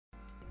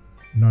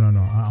No.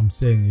 I'm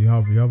saying you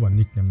have a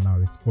nickname now.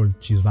 It's called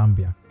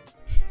Chizambia.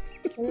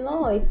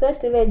 No, it's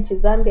not even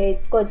Chizambia.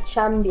 It's called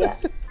Chambia.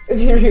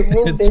 If you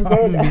remove the Z.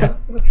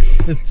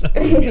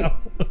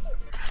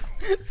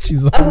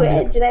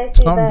 Where did I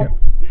say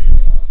that?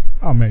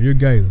 Oh man, you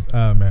guys,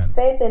 man.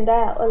 Faith and I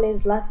are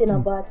always laughing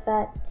about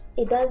that.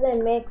 It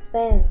doesn't make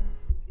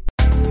sense.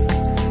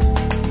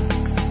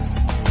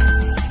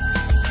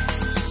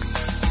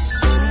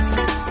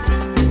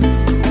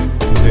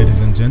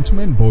 Ladies and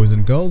gentlemen, boys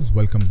and girls,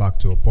 welcome back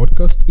to our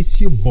podcast.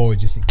 It's your boy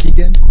Jesse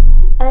Keegan.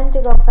 And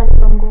your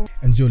Fanny.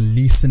 And you're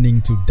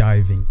listening to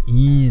Diving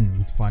In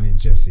with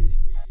Fanny&Jessy.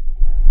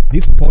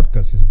 This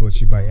podcast is brought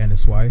to you by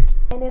NSY.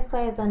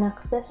 NSY is an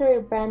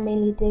accessory brand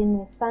mainly dealing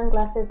with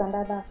sunglasses and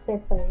other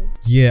accessories.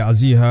 Yeah,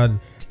 as you heard,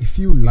 if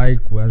you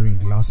like wearing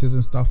glasses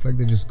and stuff like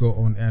that, just go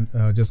on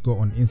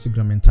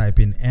Instagram and type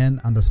in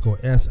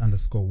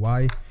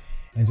N_S_Y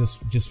and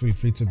just feel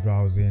free to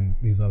browse in.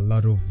 There's a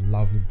lot of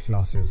lovely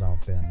glasses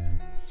out there,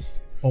 man.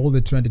 All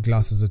the trendy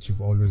glasses that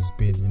you've always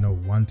been,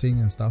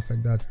 wanting and stuff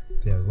like that,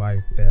 they're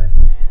right there.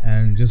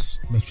 And just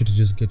make sure to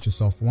just get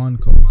yourself one,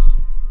 because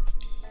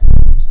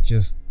it's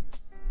just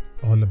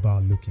all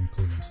about looking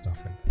cool and stuff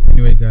like that.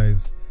 Anyway,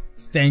 guys,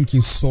 thank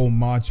you so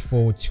much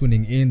for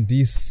tuning in.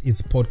 This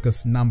is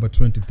podcast number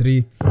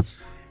 23,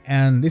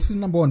 and this is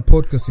number one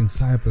podcast in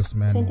Cyprus,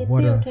 man.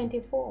 23 or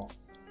 24?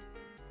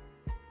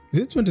 Is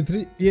it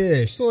 23?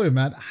 Yeah, sorry,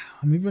 man.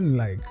 I'm even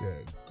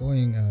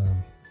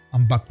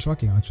I'm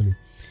backtracking actually.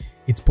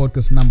 It's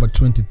podcast number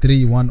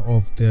 23, one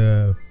of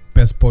the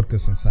best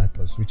podcasts in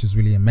Cyprus, which is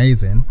really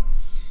amazing.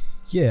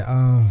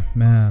 Yeah,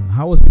 man,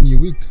 how has been your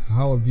week?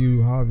 How have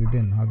you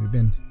been?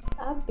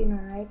 I've been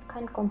alright,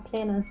 can't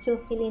complain. I'm still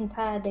feeling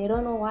tired. I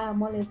don't know why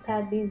I'm always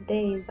tired these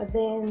days. But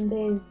then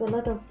there's a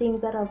lot of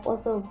things that have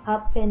also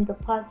happened the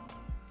past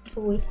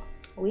 2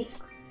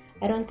 weeks.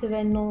 I don't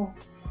even know.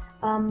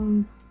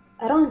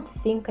 I don't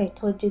think I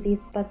told you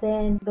this, but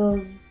then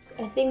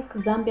I think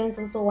Zambians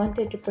also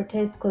wanted to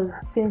protest, because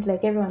it seems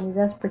like everyone is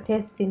just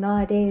protesting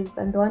nowadays,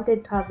 and they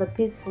wanted to have a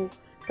peaceful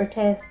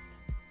protest,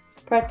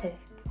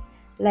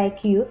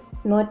 like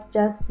youths, not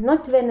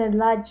even a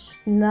large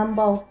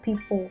number of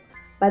people.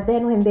 But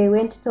then when they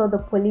went to tell the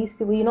police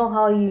people, you know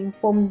how you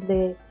inform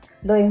the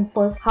law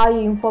enforcement, how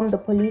you inform the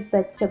police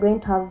that you're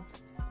going to have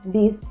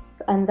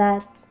this and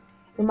that.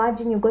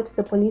 Imagine you go to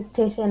the police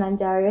station and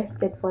you're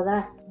arrested for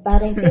that.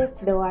 But I think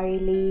they were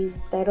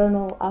released. I don't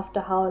know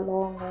after how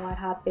long or what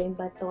happened,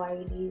 but they were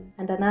released.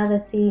 And another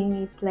thing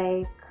is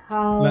like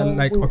how...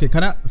 okay,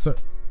 can I...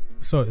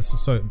 Sorry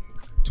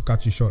to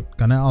cut you short.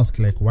 Can I ask,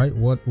 why?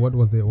 What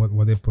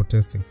were they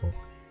protesting for?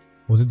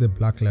 Was it the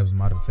Black Lives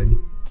Matter thing?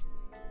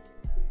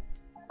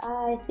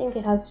 I think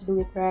it has to do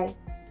with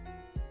rights.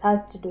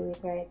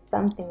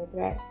 Something with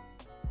rights.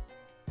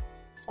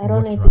 I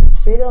don't know if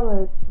it's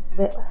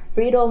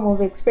freedom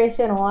of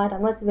expression or what.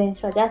 I'm not even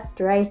sure. Just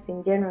rights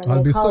in general.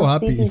 I'll be so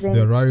happy if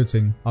they're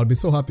rioting.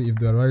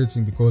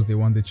 Because they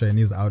want the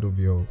Chinese out of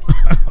your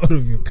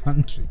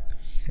country.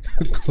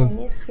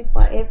 Chinese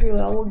people are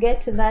everywhere. We'll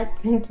get to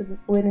that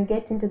when we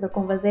get into the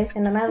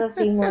conversation. Another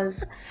thing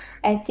was,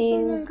 I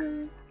think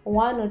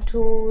one or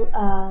two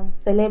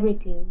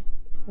celebrities,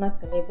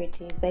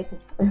 like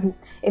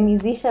a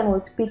musician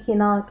was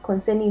speaking out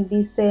concerning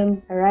these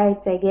same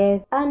rights, I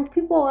guess, and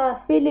people were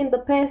feeling the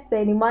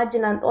person.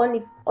 Imagine, and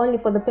only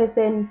for the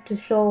person to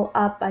show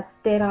up at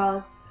State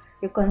House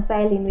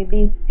reconciling with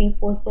these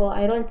people. So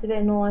I don't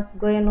even know what's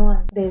going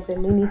on. There's a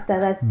minister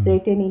that's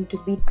threatening to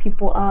beat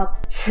people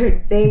up.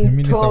 Should they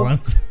talk?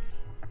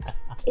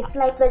 It's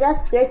like they're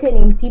just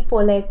threatening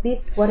people like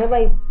this,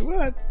 whatever.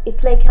 What?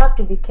 It's like you have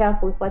to be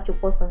careful with what you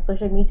post on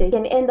social media. It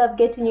can end up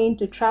getting you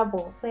into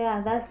trouble. So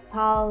yeah, that's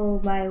how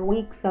my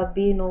week has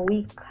been.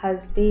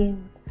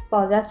 So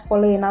I was just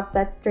following up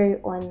that story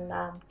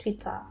on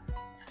Twitter.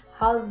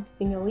 How's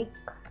been your week?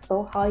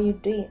 So how are you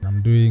doing?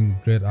 I'm doing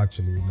great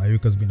actually. My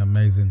week has been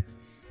amazing.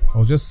 I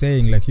was just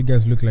saying, you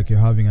guys look like you're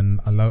having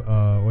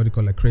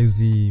a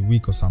crazy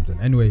week or something.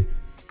 Anyway,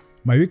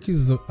 my week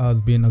has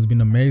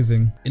been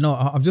amazing.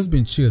 I've just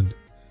been chilled.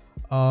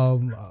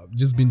 I've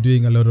just been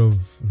doing a lot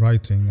of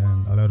writing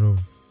and a lot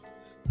of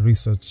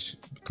research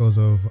because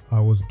I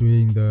was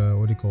doing I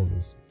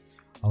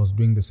was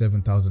doing the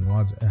 7,000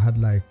 words. I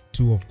had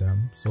 2 of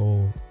them,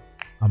 so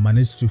I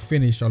managed to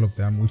finish all of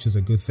them, which is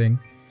a good thing.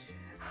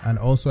 And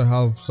also I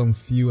have some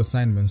few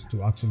assignments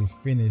to actually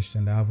finish,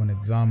 and I have an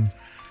exam.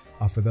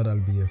 After that, I'll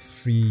be a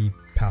free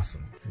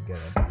person. You get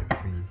it? I'll be a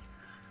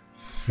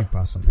free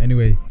person.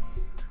 Anyway,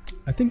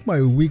 I think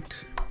my week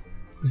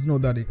is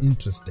not that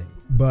interesting,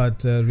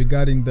 but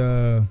regarding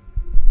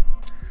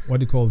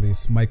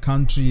my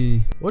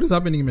country, what is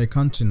happening in my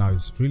country now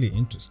is really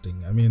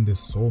interesting. I mean, there's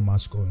so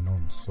much going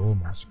on.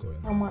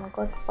 Someone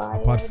got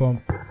fired. Apart from,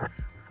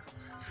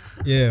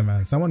 yeah,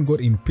 man, someone got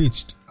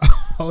impeached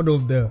out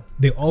of the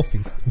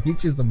office,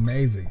 which is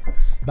amazing.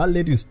 That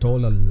lady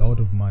stole a lot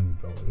of money,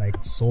 bro,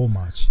 so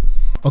much.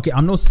 Okay,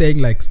 I'm not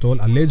saying stole.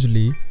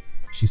 Allegedly,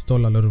 she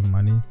stole a lot of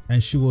money,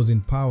 and she was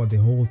in power the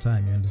whole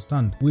time, you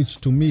understand?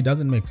 Which to me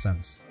doesn't make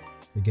sense.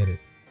 You get it?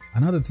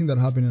 another thing that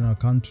happened in our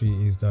country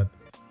is that,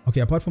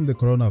 okay, apart from the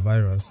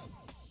coronavirus,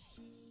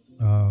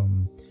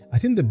 I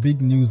think the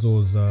big news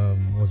was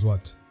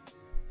what?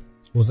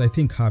 Was I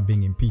think her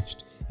being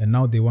impeached. And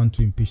now they want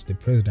to impeach the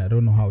president. I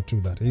don't know how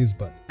true that is,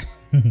 but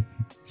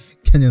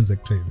Kenyans are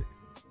crazy.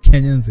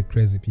 Kenyans are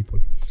crazy people.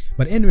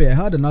 But anyway, I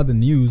heard another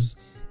news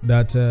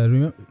that,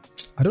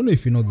 I don't know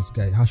if you know this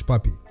guy, Hush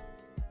Puppy.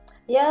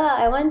 Yeah,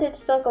 I wanted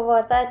to talk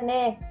about that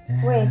next.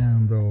 Wait,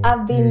 bro.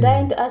 I've been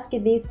dying to ask you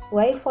this.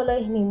 Why are you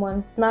following him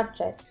on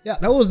Snapchat? Yeah,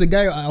 that was the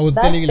guy I was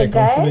telling you, like,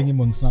 I'm following him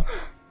on Snap.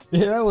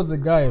 Yeah, that was the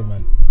guy,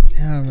 man.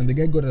 Yeah, man, the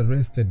guy got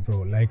arrested,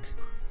 bro. Like,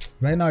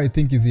 right now I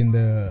think he's in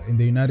the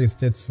United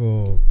States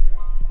for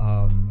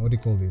what do you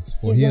call this?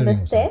 For hearing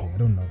or something. I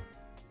don't know.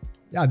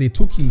 Yeah, they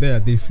took him there.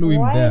 They flew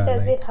him there. Why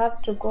does it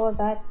have to go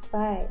that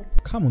side?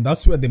 Come on,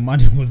 that's where the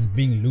money was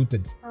being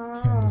looted.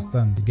 You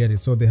understand? You get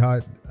it? So they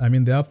have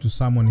to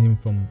summon him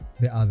from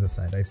the other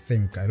side, I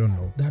think. I don't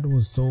know. That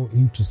was so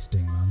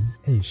interesting, man.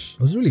 Eish.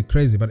 It was really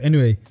crazy. But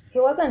anyway. He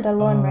wasn't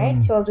alone,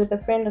 right? He was with a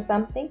friend or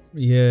something?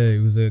 Yeah,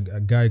 it was a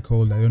guy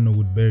called, I don't know,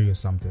 Woodbury or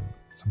something.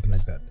 Something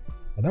like that.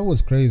 But that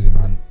was crazy,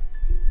 man.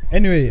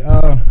 Anyway,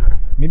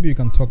 maybe you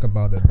can talk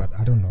about it, but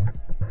I don't know.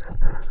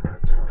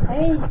 I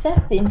mean, it's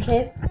just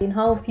interesting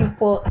how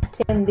people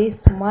attend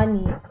this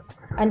money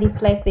and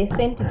it's like they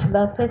sent it to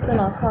their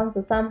personal accounts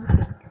or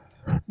something.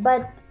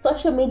 But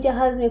social media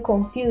has me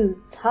confused.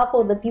 Half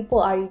of the people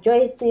are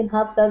rejoicing,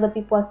 half the other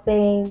people are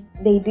saying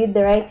they did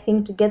the right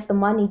thing to get the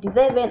money. Did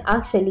they even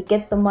actually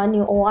get the money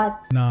or what?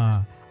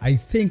 Nah, I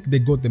think they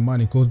got the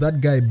money because that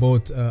guy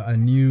bought a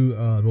new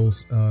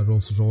Rolls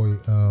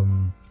Royce.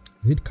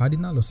 Is it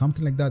Cardinal or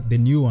something like that? The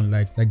new one,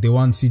 like the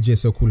one CJ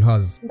So Cool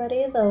has. But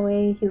either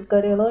way, he's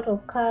got a lot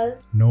of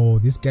cars. No,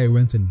 this guy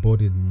went and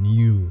bought it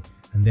new,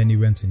 and then he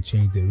went and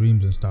changed the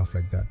rims and stuff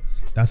like that.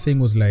 That thing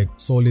was like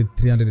solid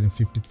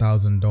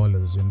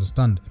 $350,000. You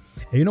understand?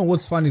 And you know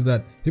what's fun is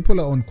that people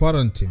are on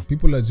quarantine.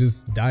 People are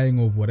just dying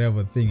of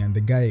whatever thing, and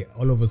the guy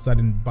all of a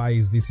sudden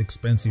buys this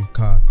expensive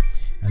car,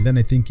 and then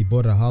I think he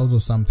bought a house or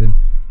something,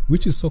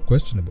 which is so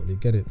questionable. You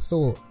get it?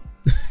 So.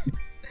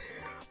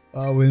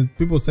 When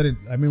people started,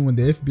 when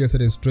the FBI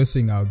started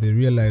stressing out, they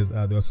realized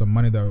there was some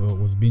money that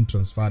was being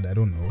transferred, I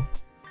don't know,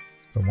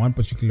 from one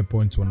particular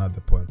point to another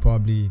point.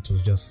 Probably it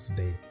was just his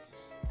day.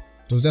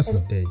 It was just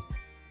his day.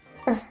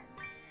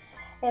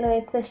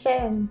 Anyway, it's a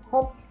shame.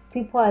 Hope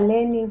people are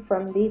learning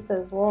from this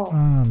as well.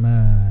 Ah,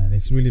 man,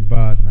 it's really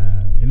bad,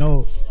 man. You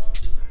know,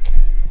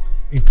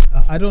 it's,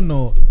 I don't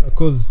know,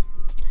 because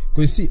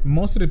you see,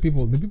 most of the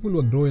people who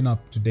are growing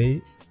up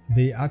today,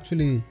 they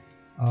actually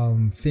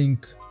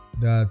think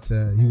that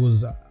he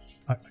was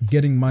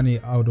getting money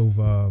out of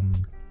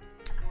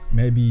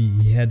maybe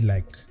he had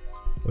like,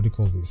 what do you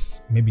call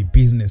this, maybe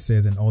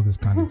businesses and all these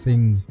kind of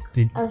things.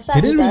 They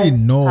didn't really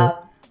know.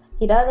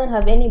 He doesn't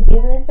have any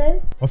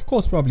businesses. Of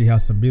course, probably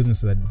has some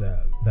businesses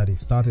that he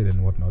started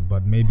and whatnot,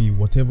 but maybe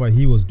whatever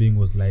he was doing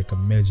was like a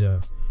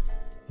major,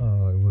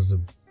 it was a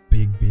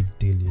big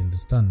deal, you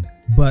understand?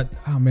 But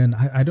man,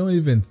 I don't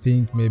even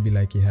think maybe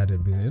like he had a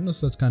business. You know,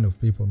 such kind of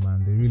people,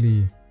 man, they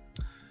really,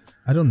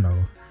 I don't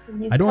know.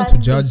 I don't want to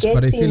judge,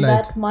 but I feel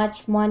like that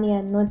much money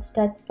and not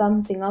start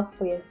something up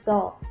for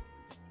yourself.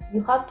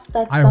 You have to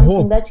start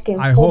something that you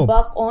can fall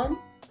back on.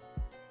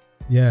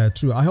 Yeah,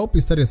 true. I hope he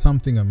started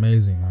something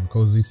amazing, man,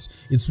 because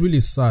it's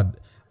really sad.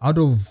 Out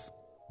of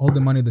all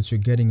the money that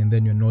you're getting, and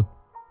then you're not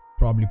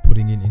probably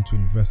putting it into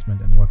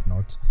investment and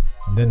whatnot,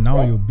 and then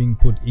now you're being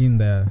put in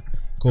there.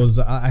 Because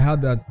I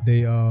heard that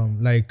they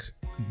like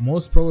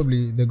most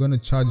probably they're gonna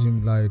charge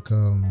him like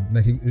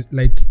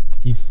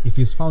if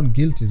he's found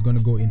guilty, he's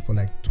gonna go in for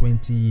like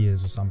 20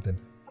 years or something.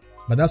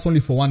 But that's only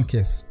for one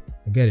case.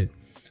 I get it.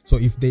 So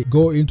if they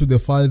go into the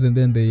files and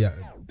then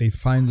they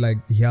find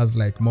like he has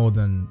like more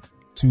than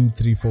 2,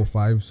 3, 4,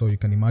 5, so you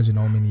can imagine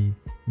how many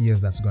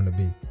years that's gonna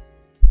be.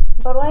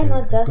 But why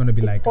not just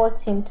deport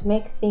him to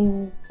make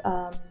things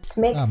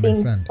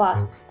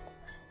fast?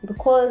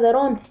 Because I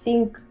don't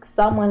think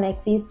someone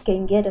like this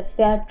can get a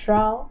fair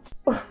trial.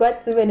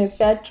 What's even a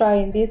fair trial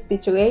in this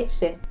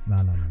situation?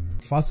 No.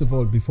 First of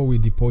all, before we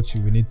deport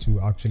you, we need to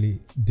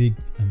actually dig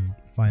and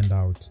find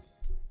out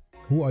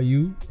who are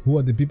you, who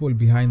are the people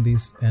behind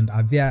this, and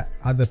are there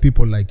other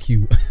people like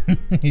you?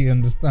 You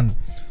understand?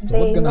 So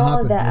what's gonna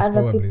happen? There are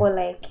other people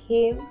like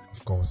him.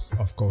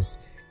 Of course.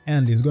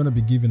 And he's gonna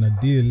be given a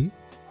deal.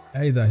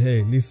 Either,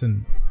 hey,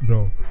 listen,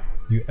 bro,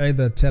 you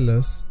either tell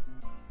us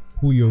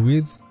who you're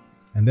with,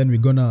 and then we're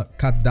gonna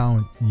cut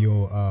down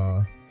your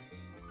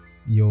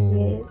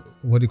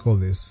what do you call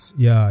this?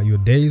 Yeah, your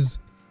days.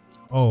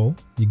 Or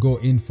you go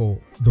in for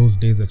those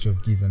days that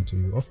you've given to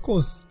you. Of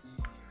course,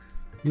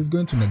 he's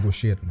going to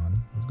negotiate,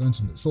 man. He's going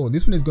to. So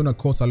this one is going to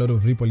cause a lot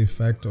of ripple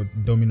effect or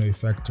domino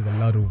effect to a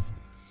lot of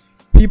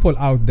people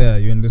out there.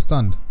 You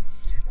understand?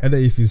 Either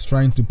if he's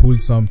trying to pull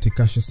some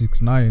Tekashi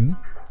 6ix9ine,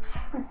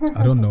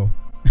 I don't know.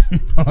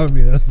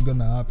 Probably that's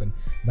gonna happen.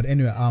 But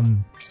anyway,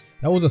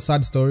 that was a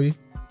sad story.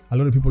 A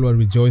lot of people were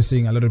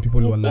rejoicing. A lot of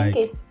people were like,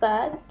 it's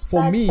sad.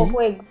 For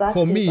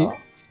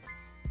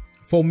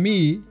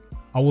me,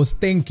 I was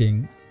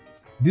thinking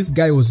This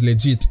guy was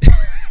legit.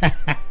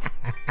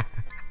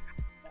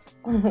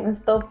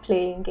 Stop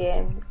playing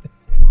games.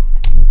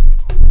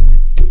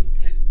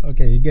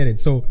 Okay, you get it.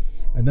 So,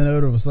 and then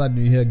all of a sudden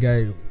you hear a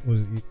guy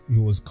he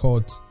was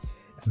caught,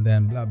 and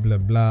then blah blah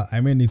blah.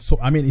 I mean, it's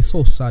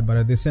so sad, but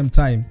at the same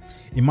time,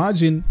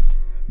 imagine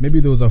maybe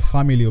there was a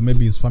family, or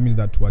maybe his family,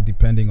 that were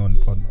depending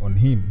on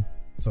him.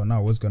 So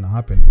now what's gonna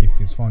happen if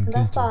he's found guilty?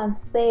 That's what I'm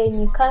saying.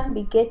 You can't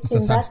be getting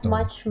that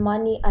much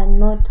money and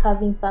not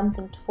having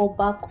something to fall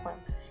back on.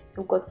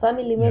 You've got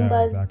family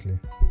members. Yeah, exactly.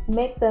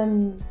 Make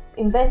them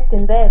invest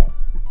in them.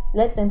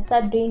 Let them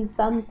start doing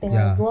something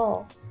as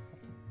well.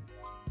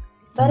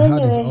 But and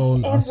anyway, his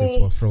own assets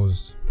were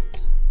froze.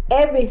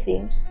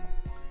 Everything.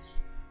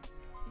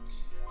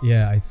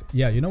 Yeah,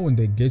 you know, when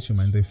they get you,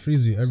 man, they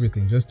freeze you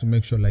everything just to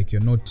make sure like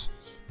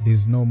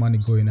there's no money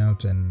going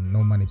out and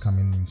no money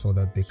coming in, so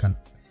that they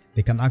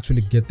can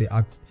actually get the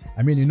act.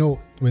 I mean, you know,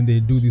 when they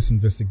do this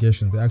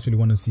investigation, they actually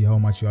want to see how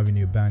much you have in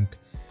your bank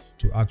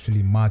to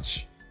actually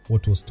match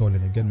what was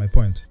stolen. You get my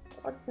point?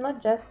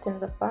 Not just in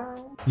the bank.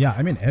 Yeah,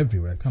 I mean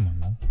everywhere. Come on,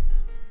 man.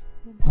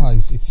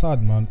 It's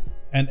sad, man.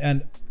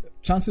 And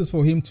chances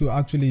for him to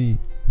actually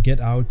get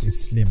out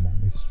is slim, man.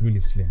 It's really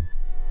slim.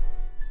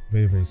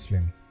 Very, very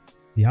slim.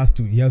 He has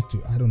to,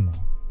 I don't know.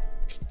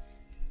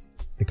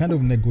 The kind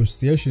of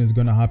negotiation is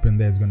going to happen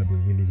there is going to be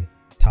really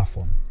tough.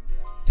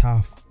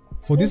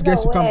 For these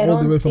guys to come all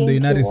the way from the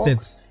United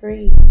States.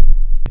 Free.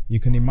 You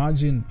can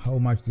imagine how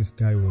much this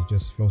guy was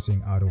just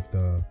flossing out of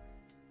the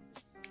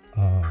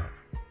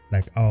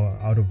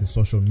out of the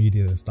social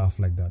media and stuff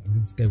like that.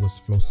 This guy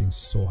was flossing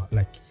so hard,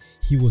 like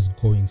he was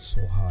going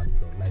so hard,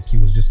 bro. Like he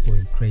was just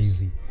going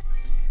crazy.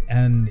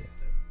 And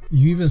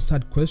you even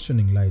start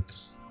questioning, like,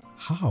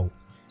 how?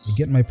 You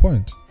get my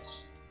point?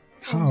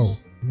 How?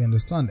 You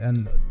understand?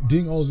 And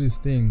doing all these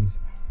things,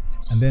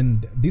 and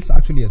then this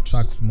actually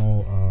attracts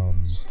more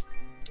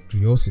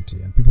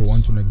curiosity, and people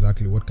want to know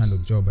exactly what kind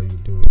of job are you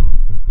doing.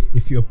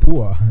 If you're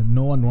poor,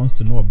 no one wants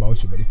to know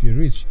about you, but if you're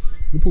rich,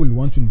 people will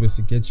want to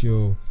investigate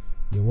your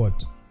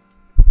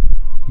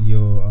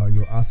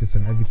assets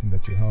and everything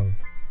that you have.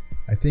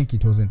 I think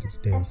it wasn't his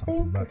day or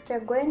something. But if you're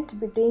going to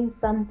be doing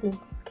something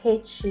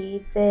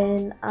sketchy,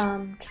 then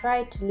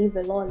try to live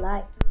a low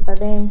life. But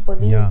then for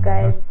these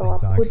guys who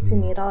are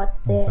putting it out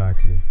there,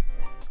 exactly.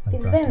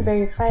 It's been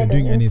verified on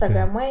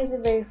Instagram. Why is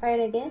it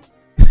verified again?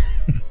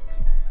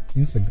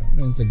 Instagram. You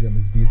know, Instagram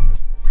is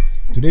business.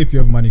 Today, if you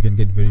have money, you can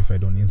get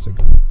verified on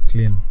Instagram.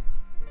 Clean.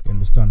 You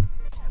understand?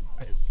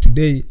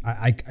 Today,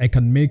 I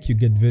can make you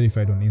get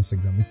verified on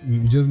Instagram.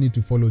 We just need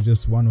to follow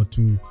just 1 or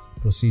 2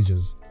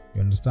 procedures.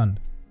 You understand?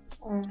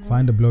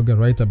 Find a blogger,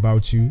 write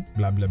about you,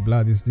 blah blah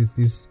blah.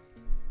 This.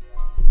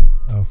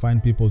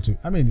 Find people to.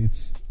 I mean,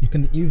 you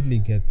can easily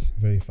get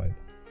verified,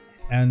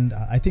 and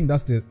I think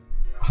that's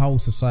how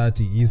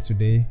society is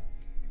today.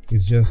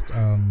 It's just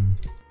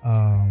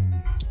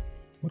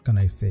what can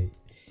I say?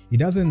 He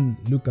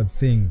doesn't look at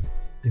things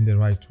in the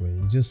right way.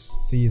 He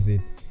just sees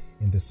it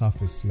in the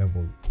surface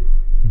level.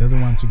 He doesn't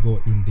want to go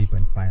in deep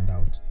and find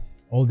out.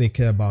 All they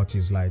care about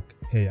is like,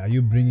 hey, are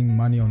you bringing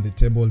money on the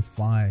table?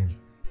 Fine.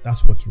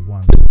 That's what we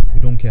want. We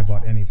don't care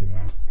about anything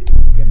else.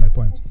 You get my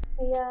point?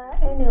 Yeah,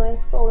 anyway,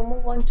 so we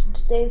move on to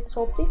today's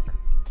topic.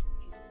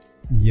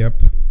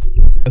 Yep.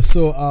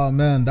 So,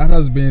 man, that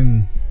has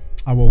been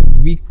our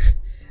week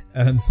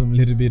and some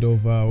little bit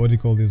of,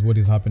 what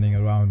is happening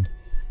around.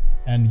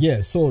 And yeah,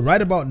 so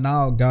right about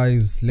now,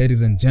 guys,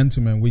 ladies and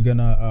gentlemen, we're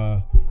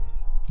gonna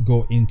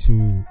go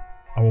into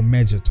our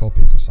major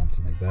topic or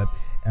something like that.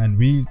 And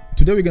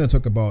today we're gonna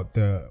talk about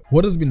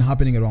what has been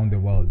happening around the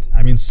world.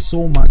 I mean,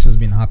 so much has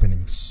been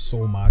happening.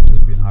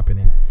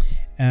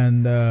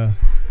 And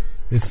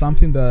it's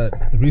something that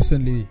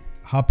recently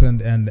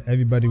happened and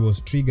everybody was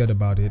triggered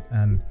about it,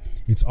 and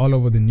it's all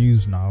over the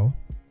news now.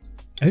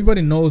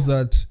 Everybody knows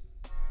that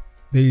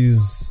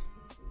there's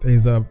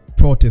a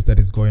protest that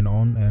is going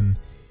on, and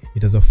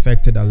it has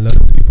affected a lot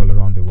of people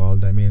around the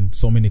world. I mean,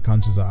 so many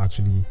countries are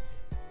actually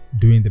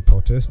doing the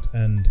protest,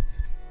 and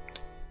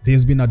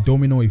there's been a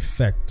domino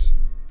effect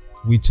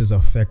which has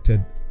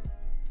affected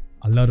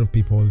a lot of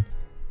people,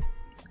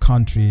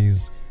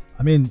 countries.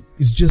 I mean,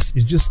 it's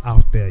just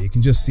out there. You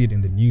can just see it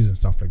in the news and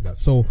stuff like that.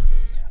 So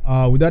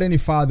without any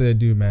further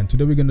ado, man,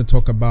 today we're going to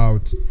talk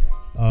about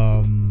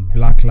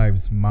Black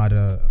Lives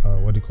Matter,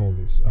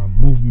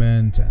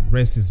 movement and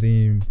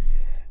racism.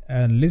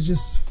 And let's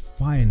just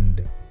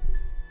find,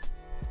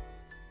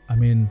 I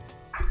mean,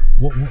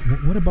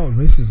 what about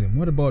racism?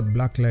 What about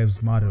Black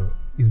Lives Matter?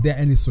 Is there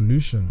any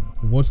solution?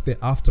 What's the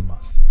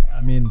aftermath?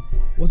 I mean,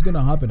 what's going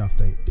to happen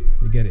after it?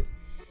 You get it?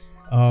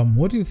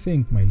 What do you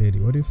think, my lady?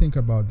 What do you think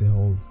about the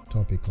whole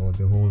topic, or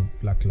the whole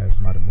Black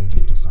Lives Matter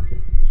movement or something?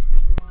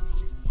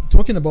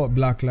 Talking about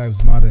Black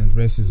Lives Matter and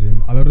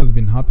racism, a lot has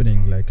been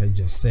happening, like I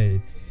just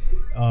said.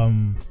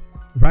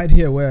 Right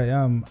here where I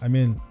am, I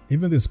mean,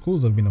 even the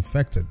schools have been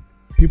affected.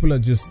 People are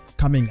just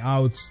coming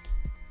out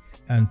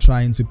and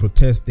trying to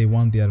protest. They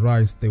want their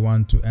rights. They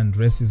want to end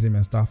racism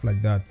and stuff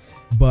like that.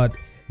 But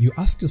you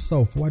ask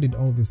yourself, where did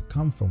all this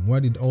come from?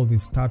 Where did all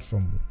this start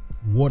from?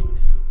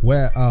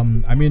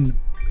 I mean,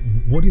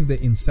 what is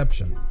the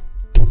inception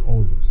of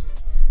all this?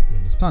 You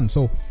understand?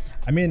 So,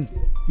 I mean,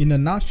 in a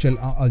nutshell,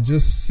 I'll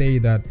just say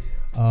that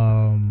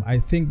I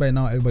think by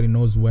now everybody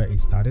knows where it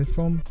started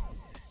from.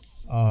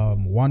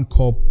 One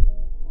cop,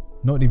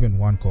 not even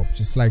one cop,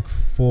 just like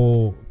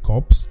 4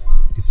 cops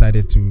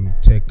decided to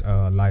take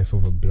a life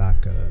of a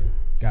black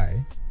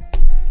guy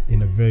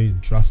in a very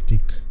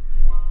drastic,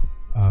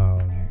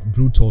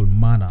 brutal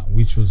manner,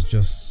 which was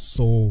just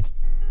so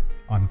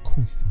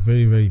uncouth,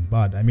 very, very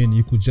bad. I mean,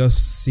 you could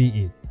just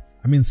see it.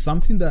 I mean,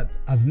 something that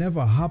has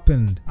never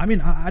happened. I mean,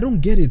 I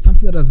don't get it.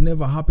 Something that has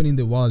never happened in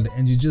the world,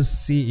 and you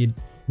just see it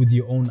with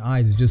your own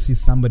eyes. You just see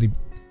somebody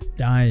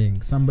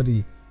dying,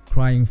 somebody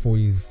crying for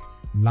his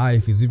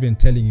life. Is even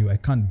telling you, I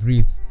can't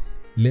breathe,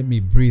 let me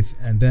breathe.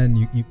 And then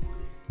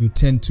you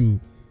tend to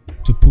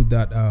put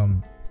that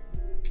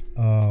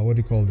what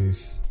do you call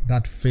this,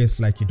 that face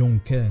like you don't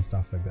care and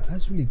stuff like that.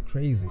 That's really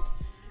crazy.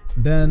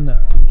 Then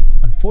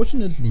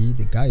unfortunately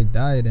the guy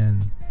died,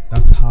 and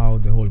that's how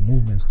the whole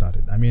movement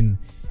started. I mean,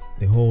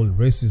 the whole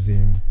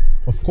racism,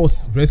 of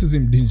course,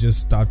 racism didn't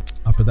just start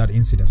after that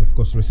incident. Of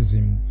course,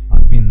 racism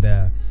has been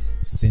there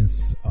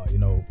since you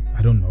know,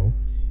 I don't know,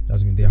 it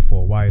has been there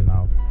for a while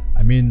now.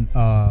 I mean,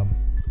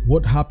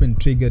 what happened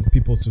triggered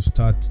people to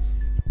start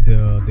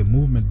the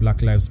movement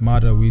Black Lives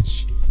Matter,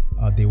 which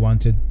they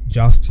wanted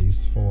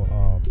justice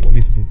for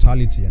police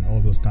brutality and all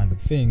those kind of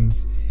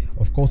things.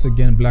 Of course,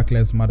 again, Black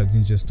Lives Matter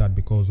didn't just start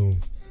because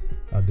of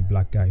the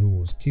black guy who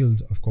was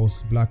killed. Of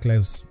course, Black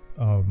Lives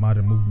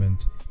Matter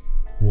movement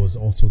was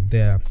also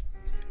there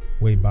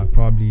way back.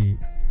 Probably,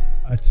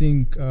 I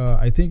think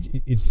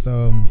it's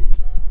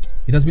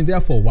it has been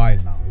there for a while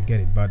now. You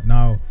get it, but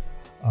now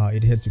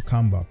it had to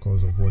come back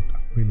because of what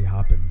really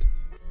happened,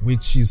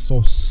 which is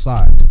so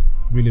sad,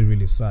 really,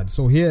 really sad.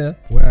 So here,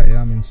 where I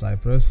am in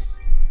Cyprus,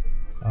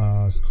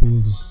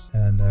 schools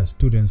and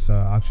students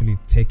are actually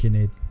taking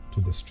it to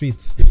the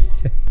streets,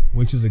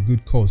 which is a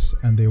good cause,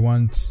 and they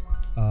want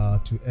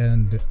to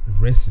end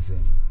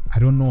racism. I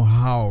don't know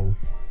how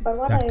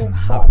that can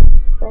happen.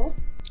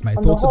 My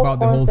thoughts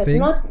about the whole thing,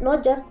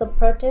 not just the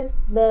protest,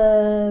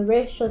 the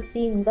racial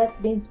thing that's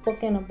being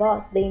spoken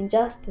about, the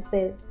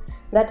injustices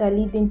that are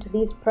leading to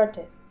these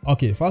protests.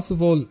 Okay, first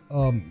of all,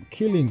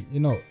 killing, you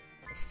know,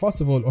 first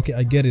of all, okay,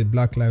 I get it,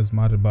 Black Lives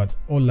Matter, but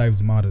all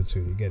lives matter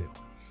too, you get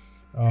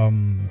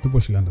it. People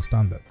should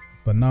understand that.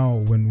 But now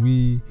when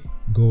we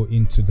go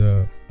into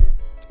the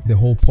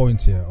whole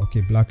point here,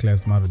 okay, Black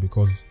Lives Matter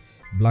because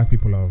black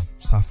people have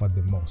suffered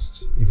the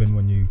most. Even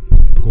when you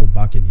go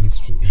back in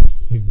history,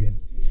 we've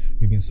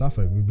been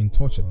suffering, we've been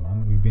tortured,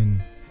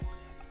 man.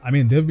 I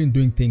mean, they've been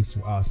doing things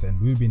to us and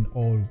we've been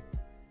all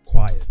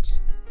quiet.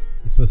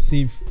 It's as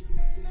if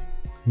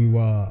we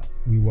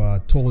were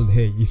told,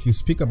 hey, if you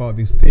speak about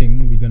this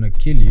thing, we're gonna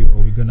kill you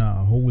or we're gonna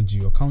hold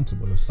you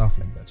accountable or stuff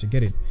like that. You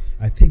get it?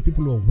 I think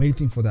people were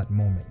waiting for that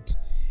moment,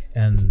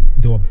 and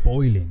they were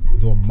boiling,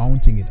 they were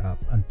mounting it up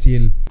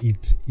until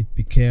it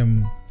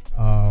became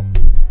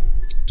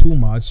too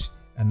much,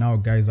 and now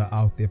guys are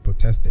out there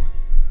protesting.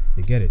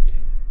 You get it?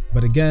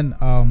 But again,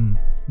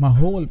 my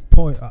whole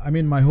point, I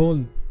mean, my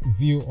whole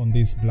view on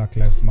this Black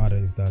Lives Matter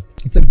is that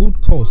it's a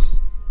good cause,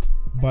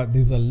 but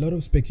there's a lot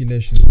of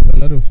speculation, there's a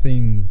lot of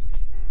things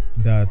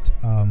that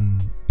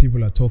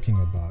people are talking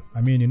about.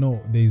 I mean, you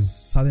know, there's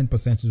certain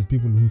percentage of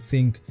people who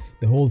think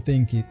the whole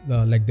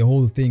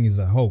thing is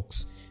a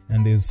hoax,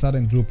 and there's a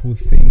certain group who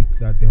think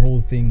that the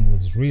whole thing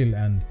was real.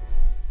 And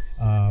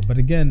but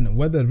again,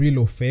 whether real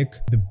or fake,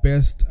 the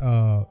best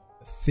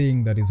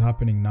thing that is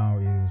happening now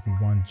is we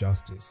want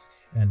justice,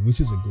 and which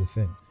is a good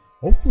thing.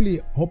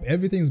 Hope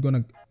everything's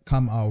gonna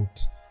come out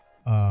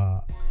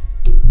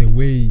the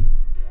way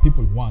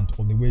people want,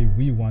 or the way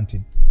we want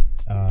it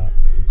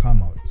to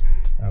come out,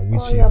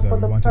 which is for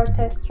the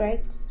protest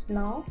right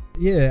now.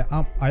 Yeah,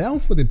 I am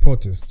for the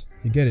protest.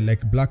 You get it?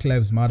 Like Black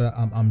Lives Matter,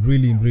 I'm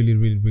really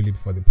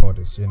for the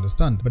protest. You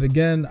understand? But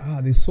again,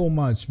 there's so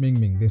much,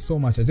 Ming. There's so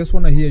much. I just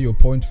want to hear your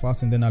point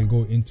first, and then I'll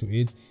go into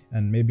it,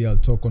 and maybe I'll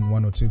talk on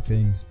one or two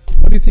things.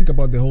 What do you think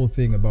about the whole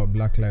thing about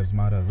Black Lives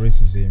Matter,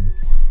 racism,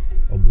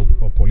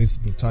 or police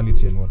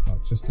brutality and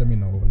whatnot? Just let me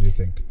know. What do you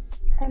think?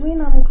 I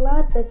mean, I'm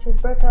glad that you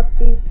brought up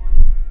this,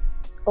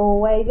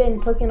 or we're even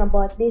talking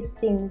about this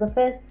thing. The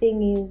first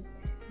thing is,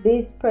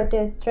 these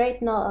protests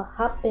right now are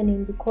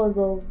happening because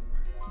of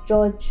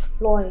George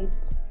Floyd.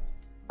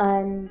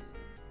 And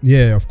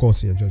yeah, of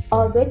course, yeah, George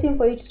Floyd. I was waiting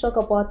for you to talk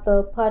about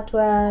the part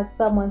where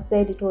someone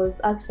said it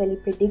was actually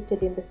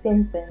predicted in The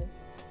Simpsons.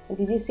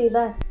 Did you see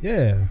that?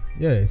 Yeah,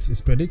 it's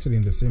predicted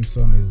in The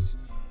Simpsons, is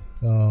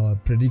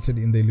predicted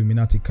in the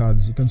Illuminati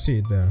cards. You can see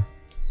it there.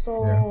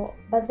 So, yeah.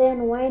 But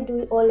then why do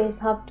we always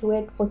have to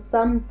wait for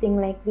something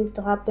like this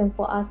to happen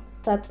for us to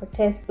start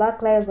protest?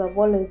 Black lives have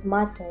always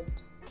mattered.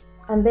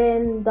 And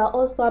then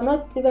also, I'm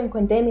not even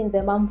condemning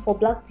them. I'm for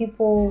black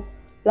people,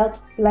 Black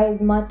Lives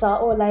Matter,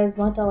 all lives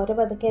matter,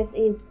 whatever the case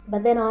is.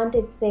 But then I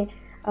wanted to say,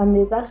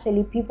 there's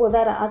actually people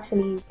that are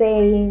actually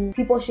saying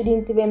people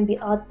shouldn't even be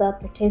out there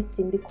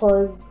protesting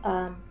because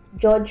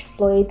George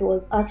Floyd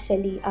was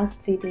actually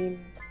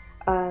acting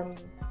in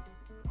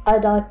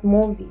adult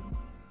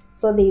movies.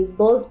 So there's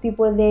those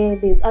people there.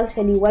 There's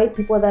actually white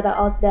people that are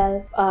out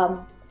there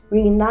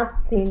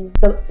reenacting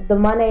the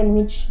manner in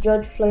which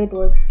George Floyd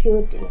was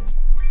killed in.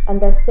 And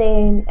they're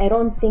saying, I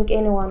don't think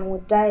anyone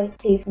would die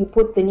if you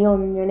put the knee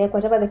on your neck,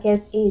 whatever the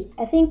case is.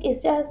 I think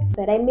it's just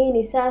that,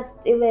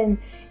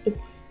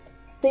 it's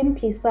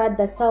simply sad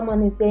that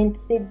someone is going to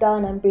sit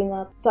down and bring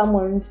up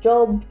someone's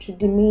job to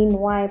demean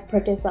why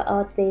protests are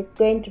out there. It's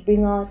going to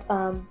bring out,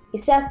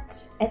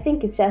 I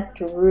think it's just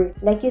rude.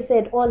 Like you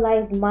said, all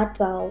lives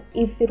matter.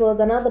 If it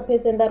was another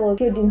person that was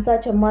killed in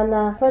such a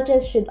manner,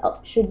 protests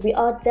should be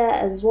out there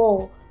as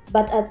well.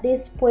 But at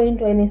this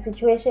point, we're in a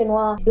situation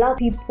where black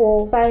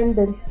people find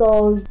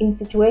themselves in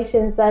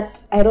situations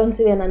that I don't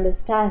even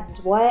understand.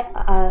 Why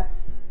are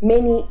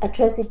many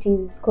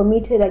atrocities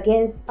committed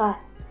against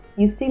us?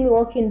 You see me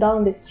walking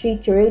down the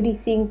street, you already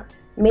think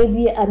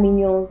maybe I'm in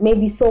your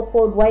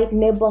so-called white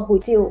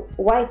neighborhood. Still,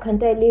 why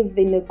can't I live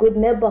in a good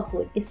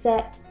neighborhood? It's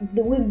that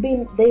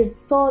there's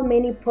so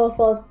many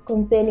profiles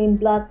concerning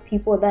black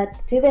people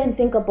that to even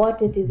think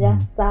about it is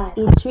just sad.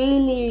 It's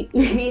really,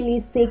 really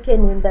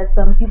sickening that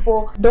some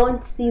people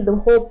don't see the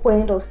whole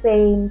point of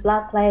saying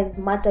Black Lives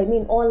Matter. I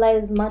mean, all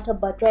lives matter,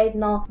 but right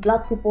now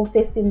black people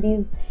facing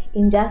these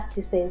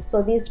injustices.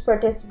 So these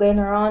protests going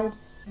around,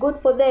 good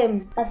for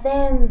them. But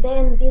then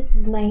this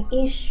is my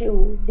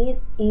issue.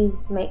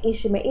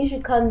 My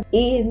issue comes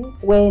in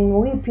when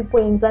we people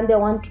in Zambia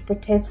want to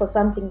protest for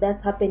something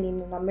that's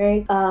happening in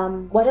America,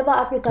 whatever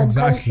African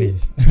country.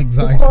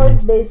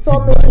 Because there's so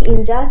many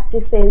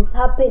injustices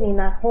happening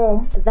at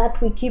home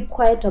that we keep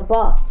quiet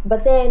about.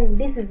 But then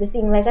this is the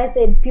thing, like I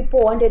said,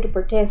 people wanted to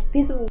protest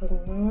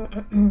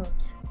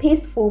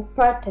peaceful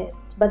protest,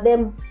 but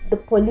then the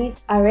police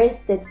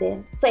arrested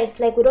them. So it's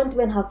like we don't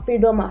even have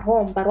freedom at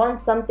home, but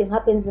once something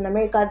happens in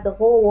America, the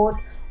whole world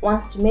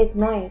wants to make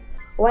noise.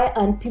 Why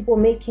aren't people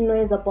making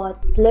noise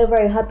about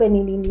slavery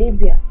happening in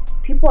Libya?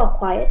 People are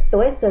quiet. The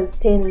West has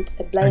turned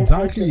a blind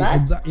eye to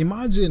that.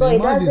 Imagine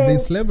the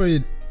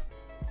slavery,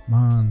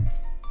 man.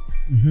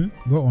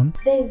 Go on.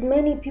 There's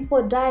many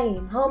people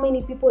dying. How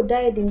many people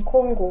died in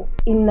Congo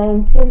in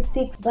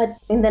 1960? But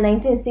in the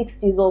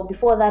 1960s or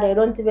before that, I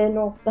don't even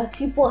know. But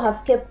people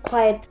have kept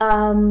quiet.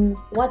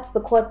 What's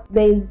the court?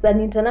 There's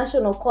an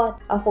international court.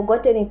 I've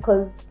forgotten it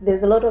because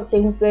there's a lot of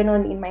things going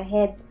on in my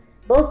head.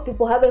 Those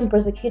people haven't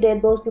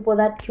prosecuted those people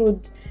that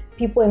killed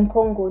people in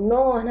Congo.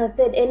 No one has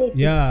said anything.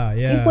 Yeah.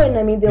 People in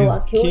Namibia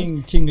were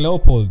killed. King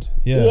Leopold.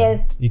 Yeah.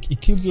 Yes. He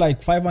killed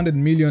like 500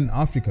 million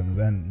Africans,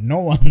 and no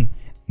one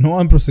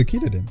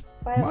prosecuted him.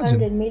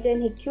 500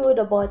 million. He killed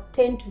about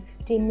 10 to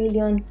 15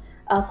 million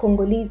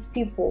Congolese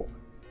people.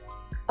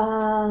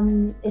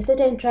 A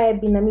certain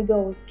tribe in Namibia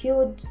was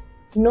killed.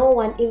 No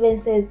one even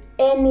says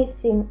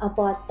anything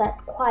about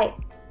that. Quiet.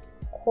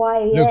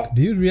 Look,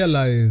 do you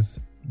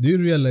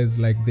realize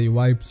like they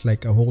wiped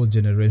like a whole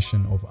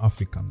generation of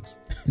Africans?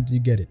 Do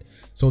you get it?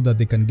 So that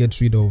they can get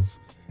rid of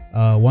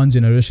one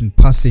generation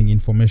passing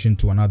information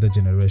to another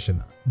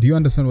generation. Do you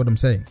understand what I'm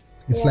saying?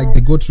 It's like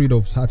they got rid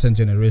of certain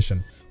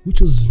generation,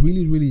 which was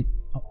really, really,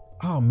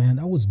 oh man,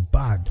 that was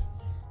bad.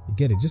 You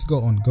get it? Just go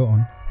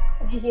on.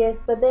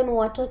 Yes, but then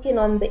we're talking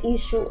on the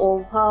issue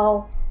of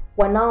how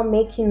we're now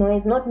making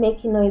noise, not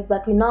making noise,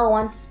 but we now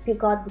want to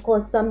speak out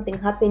because something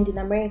happened in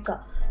America.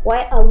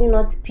 Why are we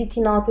not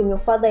speaking out when your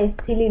father is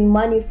stealing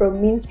money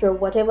from Minstrel,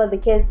 whatever the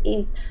case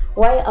is?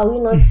 Why are we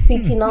not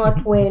speaking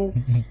out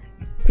when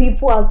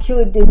people are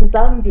killed in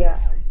Zambia?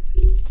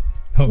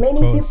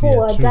 Many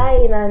people are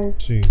dying, and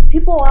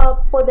people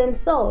are for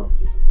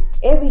themselves.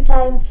 Every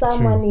time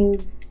someone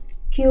is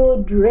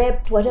killed,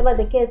 raped, whatever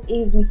the case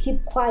is, we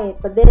keep quiet.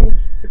 But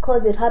then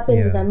because it happened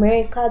in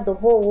America, the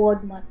whole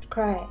world must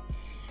cry.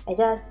 I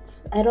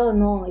don't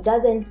know. It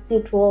doesn't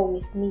sit well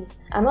with me.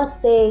 I'm not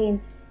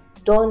saying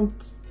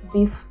don't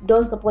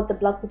support the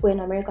black people in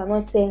America. I'm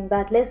not saying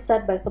that. Let's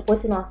start by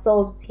supporting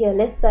ourselves here.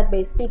 Let's start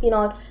by speaking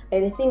out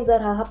like the things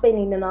that are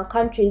happening in our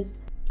countries.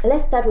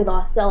 Let's start with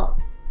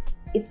ourselves.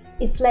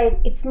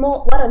 It's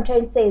more, what I'm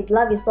trying to say is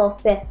love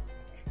yourself first.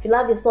 If you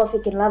love yourself,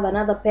 you can love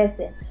another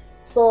person.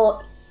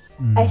 So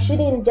I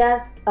shouldn't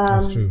just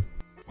that's true.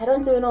 I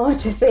don't even know what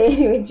to say.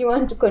 Anyway, do you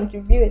want to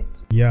contribute?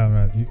 Yeah,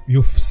 man,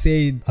 you've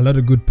said a lot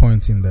of good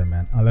points in there,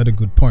 man. A lot of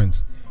good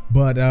points.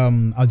 But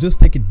I'll just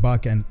take it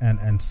back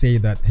and say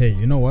that, hey,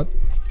 you know what?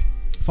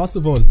 First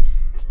of all,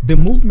 the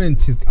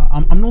movement is,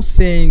 I'm not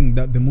saying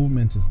that the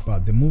movement is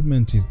bad. The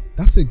movement is,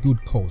 that's a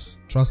good cause.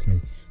 Trust me,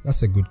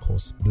 that's a good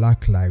cause.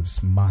 Black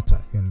Lives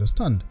Matter, you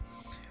understand?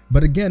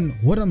 But again,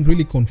 what I'm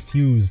really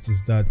confused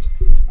is that,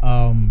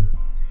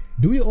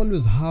 do we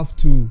always have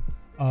to,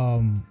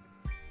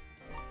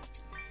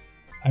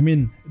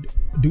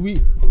 do we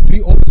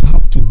always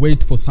have to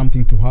wait for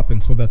something to happen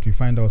so that we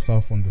find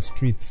ourselves on the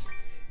streets?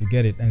 You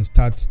get it? And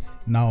start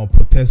now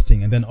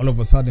protesting, and then all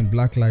of a sudden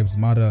Black Lives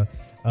Matter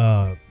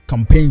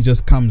campaign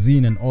just comes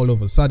in, and all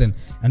of a sudden,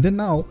 and then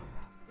now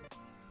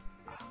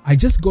I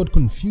just got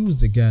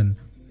confused again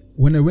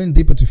when I went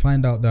deeper to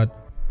find out that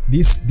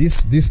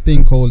this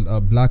thing called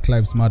Black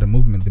Lives Matter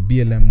movement, the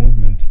BLM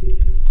movement,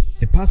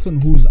 the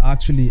person who's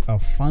actually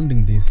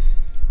funding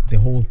this the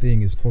whole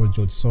thing is called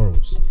George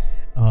Soros.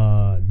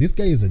 This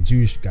guy is a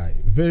Jewish guy,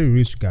 very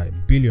rich guy,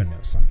 billionaire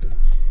or something.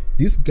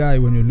 This guy,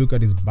 when you look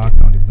at his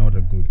background, is not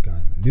a good guy,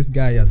 man. This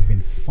guy has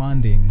been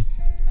funding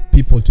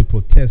people to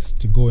protest,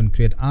 to go and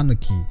create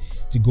anarchy,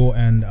 to go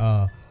and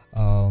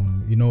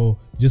you know,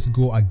 just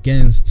go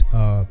against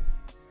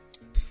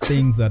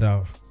things that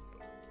are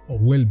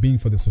well-being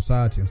for the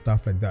society and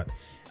stuff like that.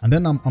 And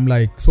then I'm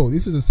like, so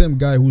this is the same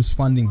guy who's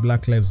funding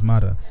Black Lives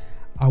Matter.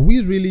 Are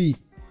we really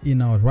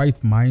in our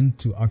right mind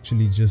to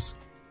actually just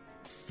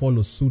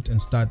follow suit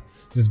and start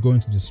just going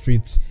to the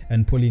streets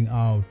and pulling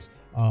out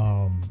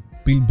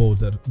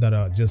billboards that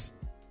are just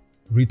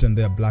written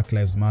there Black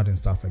Lives Matter and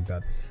stuff like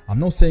that? I'm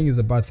not saying it's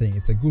a bad thing,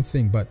 it's a good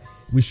thing, but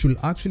we should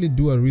actually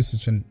do a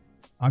research and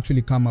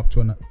actually come up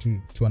to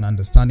an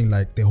understanding,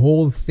 like the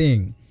whole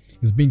thing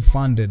is being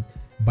funded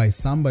by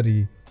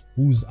somebody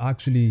who's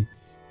actually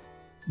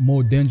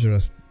more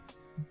dangerous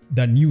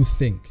than you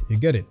think. You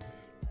get it?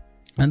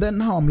 And then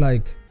now I'm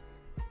like,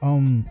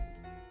 another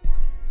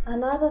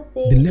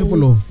thing the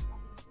level is,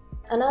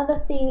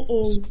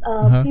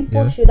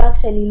 people should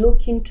actually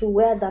look into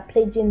where they're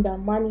pledging their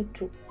money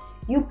to.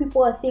 You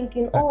people are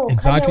thinking, oh,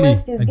 exactly,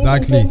 Kanye West is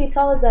giving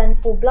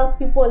 20,000 for Black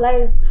People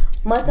Lives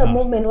Matter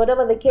movement,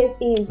 whatever the case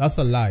is. That's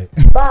a lie.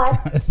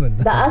 But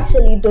they're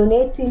actually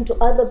donating to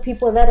other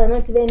people that are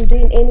not even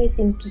doing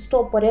anything to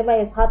stop whatever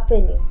is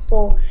happening.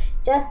 So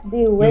just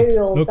be wary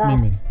of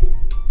that.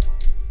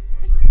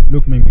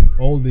 Look, Mimi,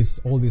 all this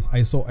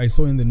I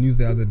saw in the news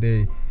the other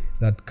day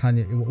that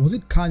Kanye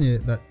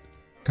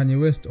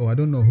West, or I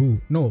don't know who,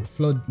 no,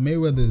 Floyd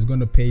Mayweather is going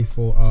to pay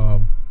for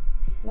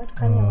not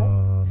Kanye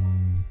West,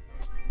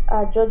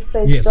 George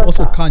Floyd's yes, daughter.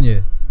 Also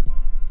Kanye,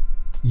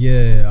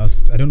 yeah,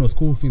 I don't know,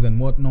 school fees and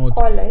whatnot,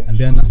 college. And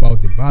then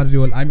about the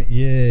burial, I mean,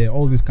 yeah,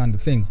 all these kind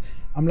of things.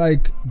 I'm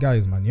like,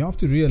 guys, man, you have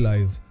to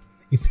realize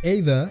it's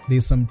either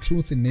there's some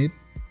truth in it,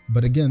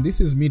 but again, this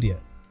is media.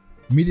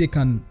 Media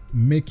can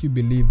make you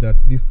believe that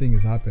this thing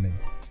is happening.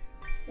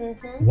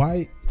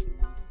 Why?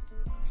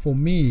 For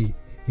me,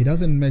 it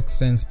doesn't make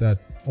sense that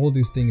all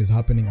this thing is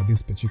happening at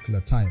this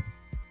particular time.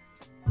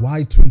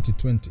 Why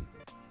 2020?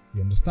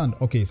 You understand?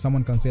 Okay,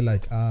 someone can say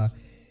like,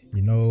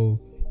 you know,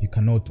 you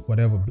cannot,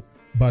 whatever.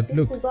 But this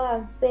look, is what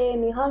I'm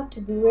saying. You have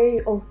to be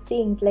wary of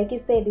things. Like you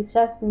said, it's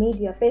just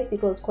media. First,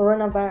 it was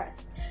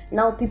coronavirus.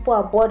 Now people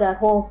are bored at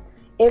home.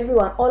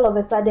 Everyone, all of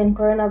a sudden,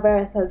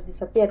 coronavirus has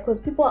disappeared because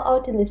people are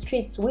out in the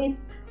streets with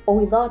or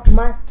without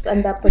masks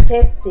and they're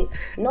protesting.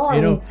 No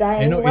one is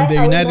dying. You know, in the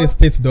United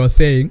States, they are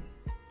saying,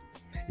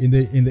 in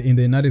the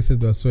United States,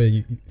 they are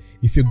saying,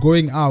 if you're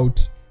going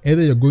out,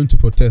 either you're going to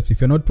protest. If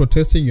you're not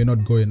protesting, you're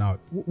not going out.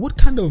 What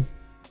kind of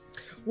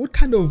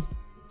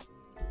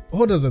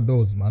orders are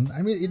those, man?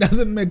 I mean, it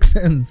doesn't make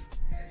sense.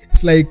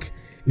 It's like,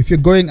 if you're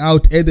going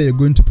out, either you're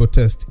going to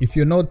protest. If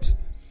you're not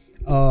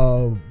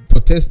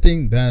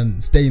protesting,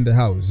 then stay in the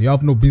house. You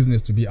have no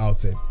business to be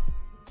outside.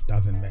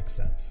 Doesn't make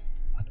sense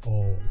at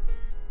all.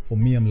 For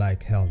me, I'm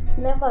like, hell no. It's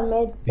never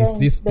made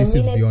sense. This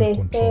is beyond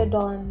control. Said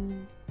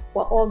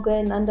we're all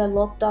going under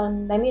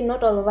lockdown. I mean,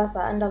 not all of us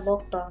are under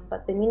lockdown,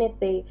 but the minute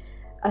they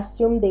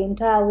assume the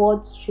entire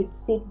world should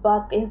sit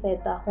back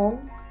inside their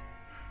homes,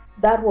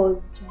 that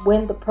was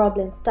when the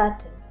problem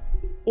started,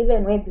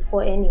 even way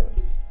before anyway.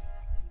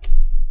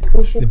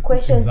 We should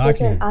question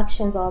certain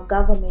actions our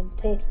government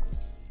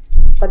takes,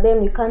 but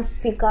then you can't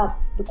speak up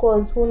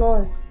because who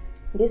knows,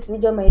 this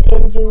video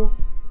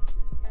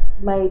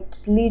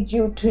might lead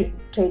you to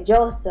a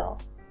jail cell.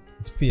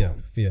 It's fear.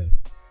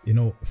 You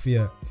know,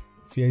 fear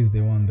is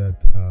the one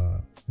that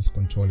is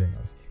controlling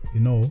us. You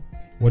know,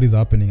 what is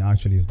happening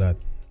actually is that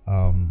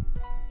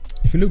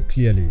if you look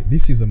clearly,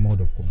 this is a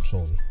mode of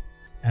control,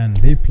 and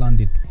they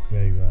planned it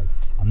very well.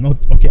 I'm not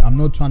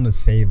trying to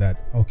say that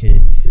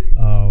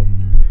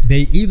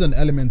there is an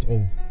element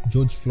of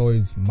George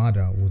Floyd's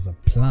murder was a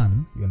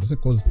plan. You understand?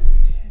 Because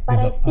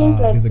I think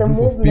like the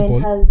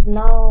movement has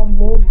now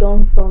moved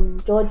on from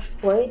George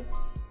Floyd.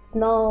 It's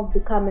now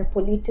become a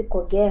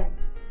political game.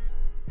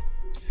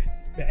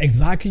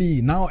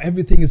 Exactly. Now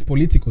everything is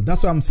political.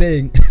 That's what I'm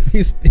saying.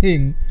 This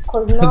thing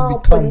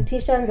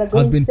politicians are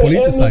going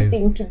to say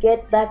anything to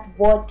get that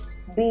vote,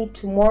 be it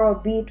tomorrow,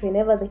 be it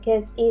whenever the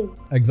case is.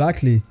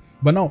 Exactly.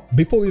 But now,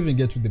 before we even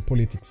get to the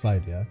politics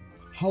side, yeah,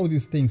 how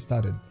this thing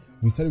started,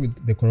 we started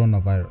with the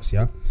coronavirus,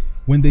 yeah.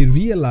 When they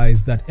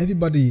realized that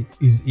everybody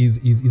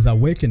is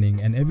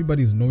awakening and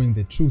everybody is knowing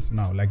the truth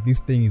now, like this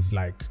thing is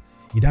like,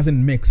 it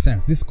doesn't make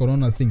sense. This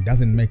corona thing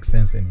doesn't make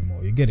sense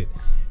anymore. You get it?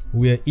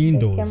 We are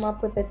indoors. They came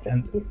up with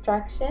a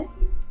distraction.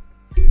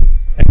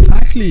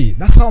 Exactly.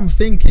 That's how I'm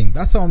thinking.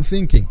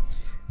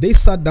 They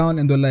sat down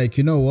and they're like,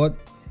 you know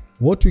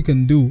what we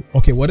can do,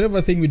 okay,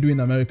 whatever thing we do in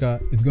America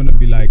is going to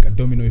be like a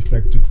domino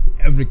effect to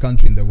every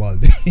country in the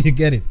world. You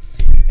get it?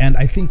 And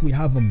I think we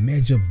have a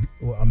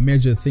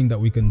major thing that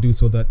we can do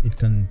so that it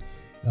can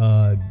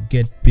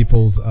get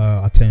people's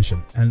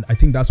attention. And I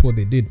think that's what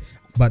they did.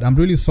 But I'm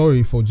really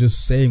sorry for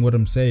just saying what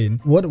I'm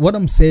saying. What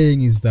I'm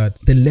saying is that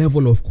the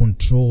level of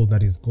control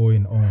that is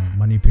going on,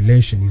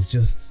 manipulation, is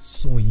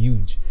just so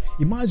huge.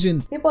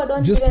 Imagine people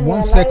don't just even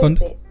 1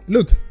 second. it.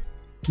 Look,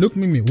 Look,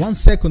 Ming, 1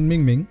 second,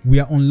 Ming. We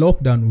are on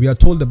lockdown. We are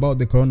told about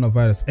the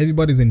coronavirus.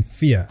 Everybody's in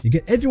fear.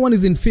 Everyone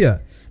is in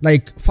fear.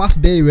 Like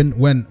first day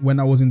when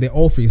I was in the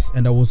office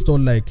and I was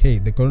told like, hey,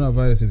 the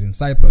coronavirus is in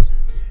Cyprus,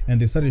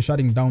 and they started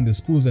shutting down the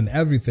schools and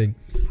everything,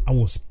 I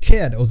was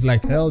scared. I was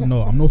like, hell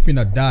no, I'm not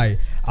finna die.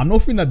 I'm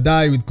not finna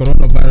die with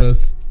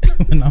coronavirus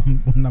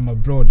when I'm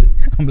abroad.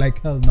 I'm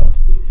like, hell no.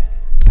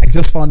 I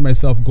just found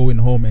myself going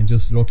home and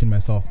just locking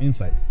myself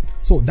inside.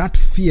 So that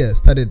fear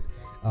started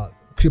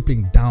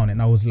creeping down,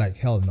 and I was like,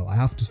 hell no, I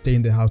have to stay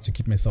in the house to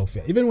keep myself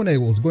fair. Even when I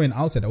was going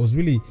outside, I was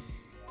really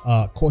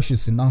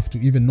cautious enough to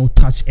even not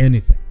touch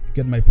anything. You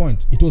get my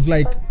point? It was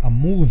like a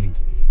movie.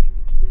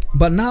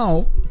 But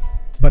now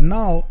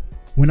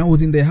when I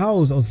was in the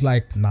house, I was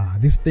like, nah,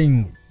 this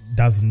thing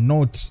does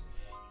not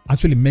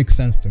actually make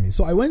sense to me.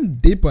 So I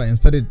went deeper and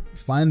started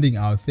finding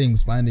a thing.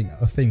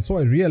 So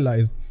I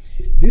realized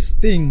this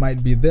thing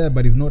might be there,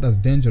 but it's not as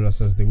dangerous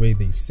as the way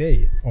they say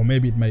it. Or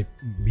maybe it might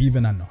be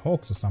even a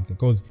hoax or something,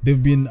 because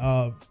there've been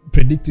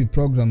predictive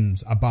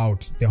programs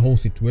about the whole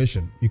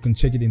situation. You can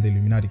check it in the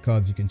Illuminati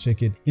cards, you can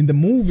check it in the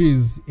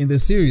movies, in the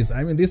series.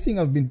 I mean, this thing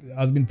has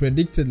been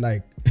predicted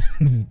like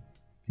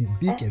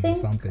decades or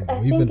something. I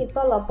think it's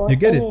all about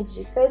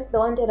energy. First, they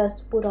wanted us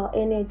to put our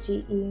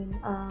energy in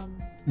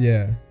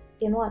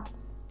in what?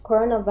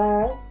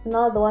 Coronavirus.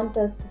 Now they want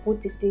us to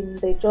put it in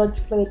the George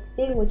Floyd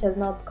thing, which has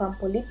now become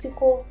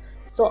political.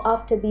 So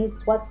after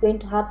this, what's going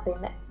to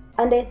happen?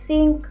 And I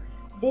think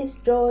this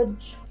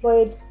George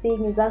Floyd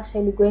thing is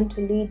actually going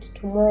to lead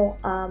to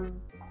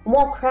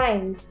more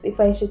crimes, if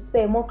I should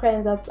say, more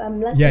crimes.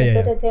 I'm lacking a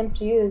better term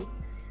to use,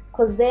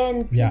 because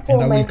then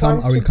people and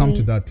I will come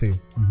to that too.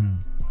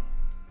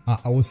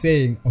 I was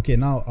saying, okay,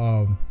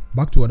 now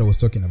back to what I was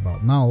talking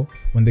about. Now,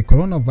 when the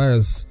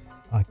coronavirus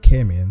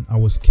came in, I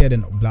was scared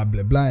and blah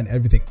blah blah and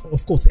everything.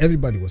 Of course,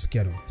 everybody was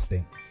scared of this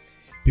thing.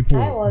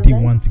 People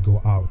didn't want to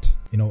go out.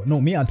 You know, no,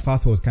 me at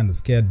first I was kind of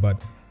scared,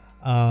 but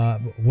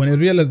when I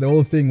realized the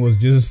whole thing was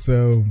just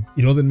it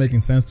wasn't making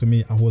sense to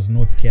me, I was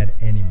not scared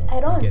anymore. I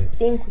don't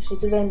think we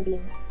should even be.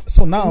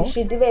 So now we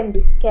should even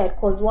be scared,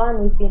 because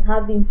one, we've been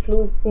having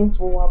flus since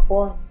we were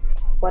born.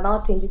 We're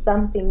now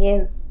 20-something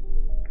years.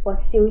 We're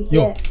still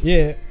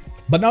here.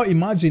 But now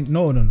imagine,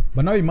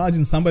 but now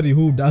imagine somebody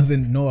who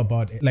doesn't know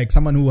about it, like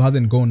someone who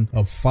hasn't gone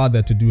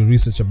further to do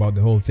research about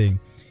the whole thing.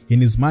 In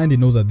his mind, he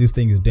knows that this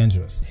thing is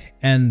dangerous.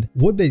 And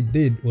what they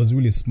did was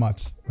really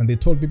smart. When they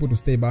told people to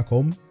stay back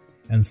home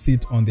and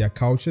sit on their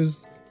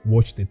couches,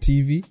 watch the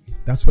TV,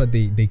 that's why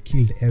they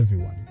killed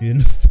everyone. You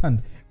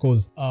understand?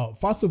 Because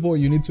first of all,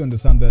 you need to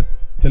understand that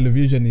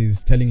television is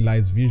telling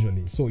lies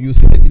visually. So you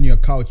sit in your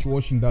couch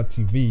watching that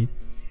TV,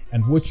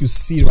 and what you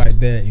see right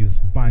there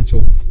is a bunch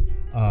of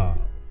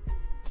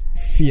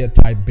fear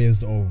type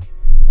based of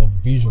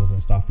visuals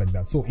and stuff like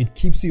that. So it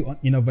keeps you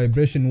in a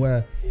vibration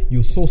where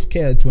you're so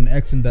scared to an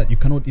extent that you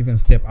cannot even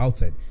step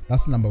outside.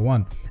 That's number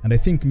one. And I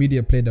think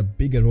media played a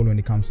bigger role when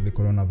it comes to the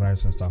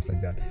coronavirus and stuff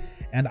like that.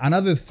 And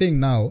another thing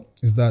now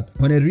is that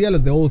when I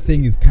realized the whole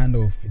thing is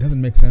it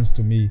doesn't make sense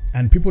to me,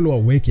 and people who are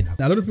waking up,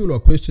 a lot of people are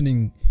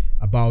questioning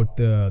about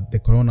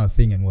the corona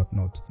thing and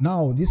whatnot.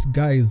 Now these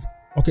guys,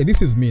 okay,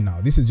 this is me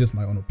now, this is just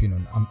my own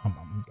opinion.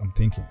 I'm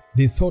thinking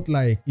they thought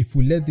like, if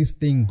we let this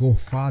thing go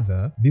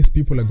further, these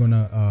people are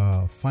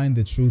gonna find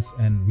the truth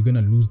and we're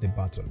gonna lose the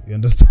battle. You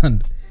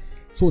understand?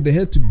 So they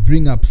had to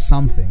bring up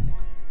something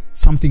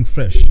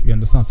fresh, you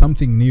understand,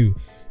 something new,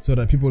 so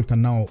that people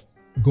can now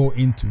go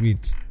into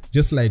it.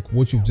 Just like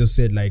what you've just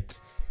said, like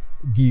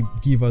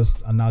give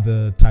us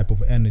another type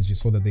of energy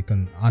so that they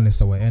can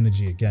harness our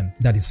energy again.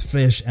 That is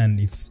fresh, and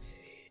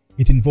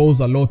it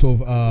involves a lot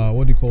of a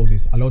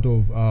lot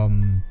of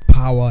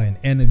power and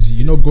energy.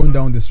 You know, going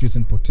down the streets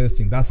and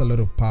protesting, that's a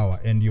lot of power,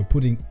 and you're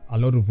putting a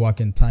lot of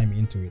work and time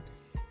into it.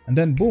 And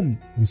then boom,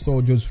 we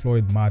saw George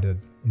Floyd murdered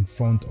in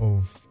front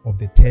of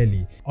the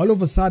telly. All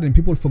of a sudden,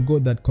 people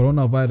forgot that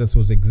coronavirus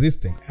was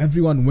existing.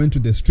 Everyone went to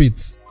the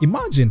streets.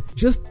 Imagine,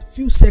 just a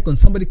few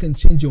seconds, somebody can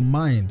change your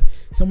mind.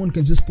 Someone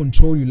can just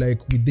control you like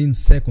within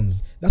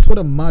seconds. That's what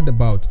I'm mad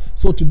about.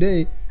 So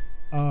today,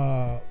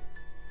 the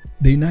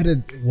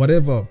United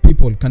whatever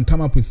people can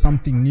come up with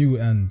something new,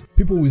 and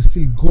people will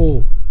still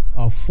go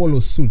follow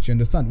suit. You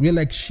understand? We're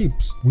like sheep.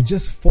 We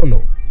just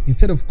follow.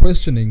 Instead of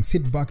questioning,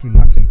 sit back,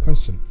 relax, and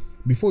question.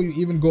 Before you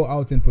even go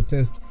out and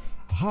protest,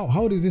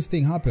 how did this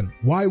thing happen?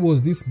 Why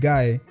was this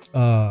guy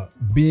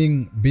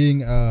being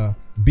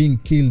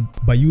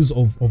killed by use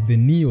of the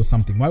knee or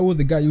something? Why was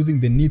the guy using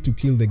the knee to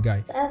kill the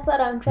guy? That's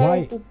what I'm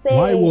trying to say.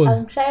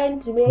 I'm trying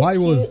to make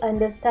you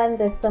understand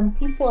that some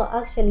people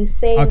are actually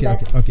saying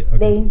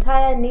the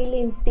entire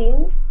kneeling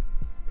thing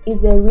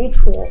is a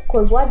ritual.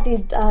 Because what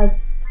did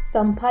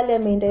some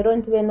parliament, I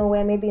don't even know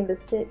where, maybe in the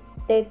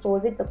states, or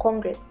was it the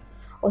Congress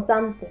or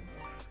something,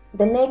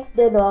 the next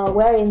day they were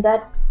wearing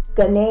that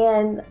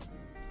Ghanaian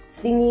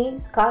thingy,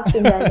 scarf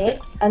in their neck,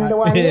 and they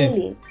were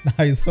kneeling.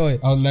 I saw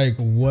it. I was like,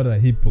 what a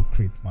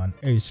hypocrite, man.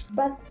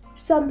 But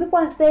some people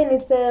are saying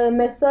it's a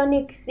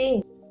Masonic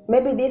thing.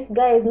 Maybe this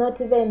guy is not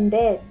even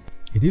dead.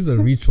 It is a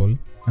ritual,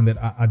 And then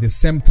at the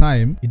same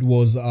time, it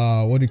was,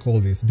 what do you call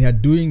this? They are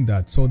doing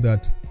that so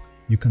that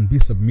you can be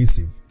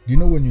submissive. Do you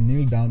know when you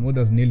kneel down, what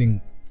does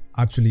kneeling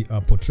actually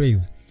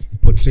portrays?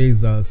 It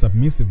portrays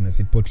submissiveness.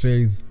 It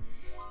portrays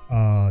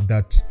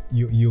that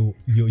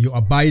you're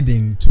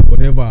abiding to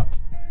whatever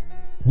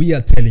we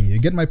are telling you. You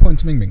get my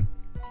point, Ming Ming?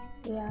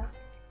 Yeah.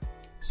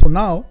 So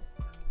now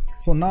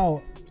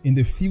in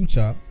the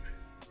future,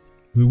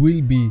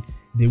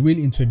 they will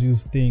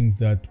introduce things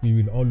that we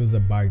will always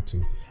abide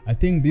to. I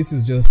think this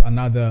is just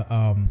another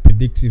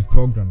predictive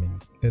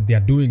programming that they are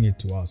doing it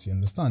to us. You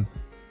understand?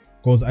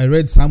 Because I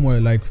read somewhere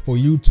like for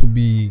you to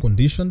be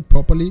conditioned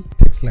properly, it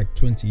takes like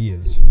 20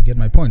 years. You get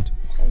my point?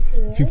 20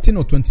 years? 15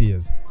 or 20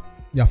 years.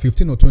 Yeah,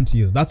 15 or 20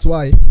 years. That's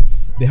why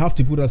they have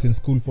to put us in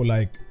school for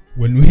like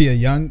when we are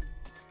young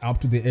up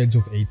to the age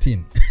of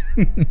 18.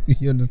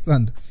 You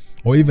understand?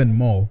 Or even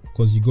more,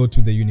 because you go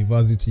to the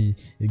university,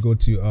 you go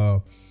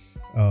to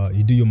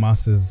you do your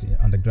masters,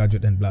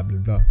 undergraduate, and blah blah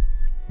blah.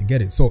 You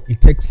get it? So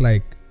it takes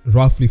like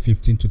roughly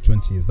 15 to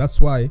 20 years. That's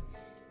why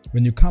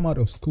when you come out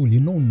of school, you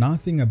know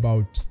nothing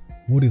about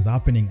what is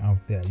happening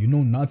out there. You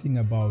know nothing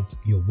about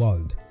your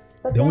world.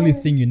 But the only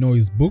thing you know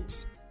is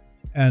books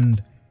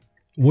and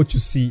what you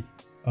see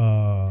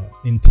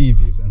in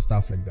TVs and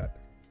stuff like that.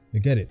 You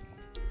get it?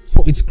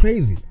 So it's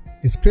crazy.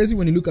 It's crazy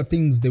when you look at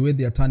things the way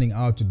they are turning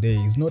out today.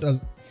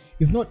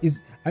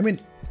 I mean,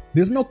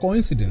 there's no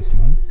coincidence,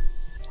 man.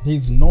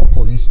 There's no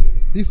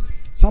coincidence.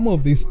 Some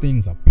of these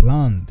things are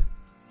planned.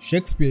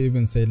 Shakespeare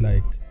even said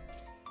like,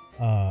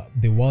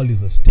 the world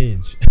is a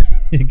stage.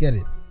 You get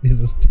it? It's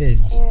a stage.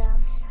 Yeah.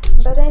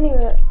 But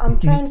anyway, I'm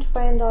trying to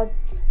find out,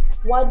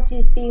 what do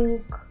you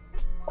think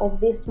of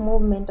this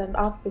movement in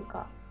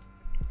Africa?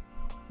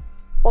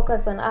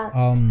 Focus on us,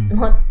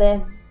 not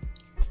them.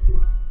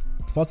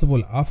 First of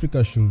all,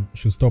 Africa should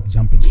stop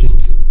jumping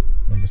ships.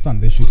 You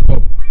understand? They should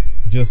stop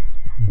just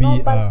be.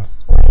 No, but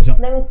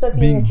let me stop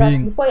you in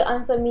track. Before you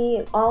answer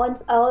me,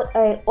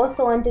 I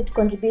also wanted to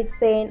contribute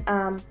saying,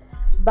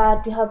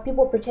 but we have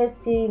people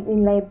protesting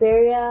in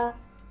Liberia,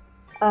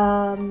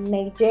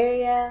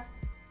 Nigeria,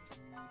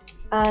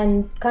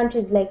 and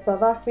countries like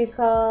South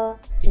Africa,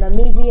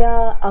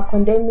 Namibia are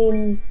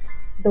condemning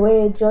the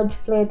way George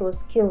Floyd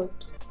was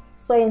killed.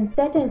 So in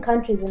certain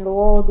countries in the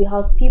world, we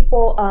have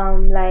people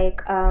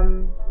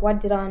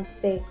what did I want to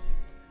say?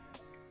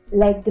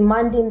 Like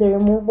demanding the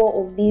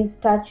removal of these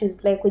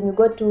statues. Like when you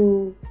go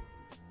to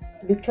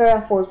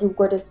Victoria Falls, we've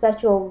got a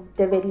statue of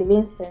David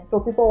Livingstone. So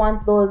people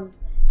want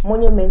those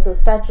monuments or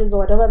statues or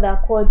whatever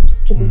they're called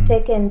to be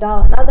taken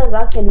down. Others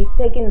are actually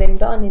taking them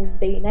down in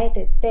the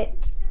United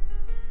States.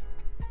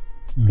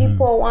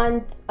 People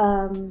want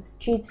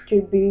streets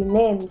to be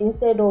renamed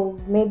instead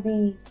of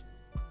maybe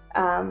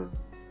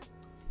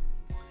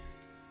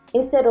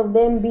instead of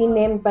them being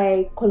named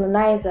by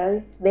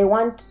colonizers, they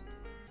want.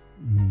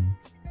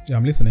 Yeah,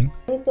 I'm listening.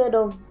 Instead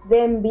of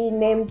them being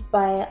named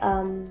by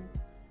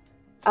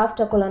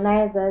after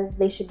colonizers,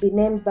 they should be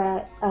named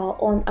by our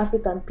own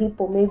African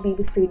people, maybe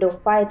the freedom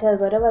fighters,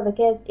 whatever the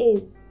case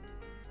is.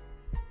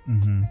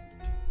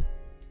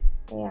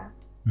 Yeah.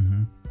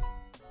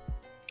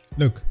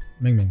 Look,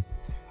 Ming Ming,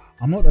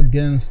 I'm not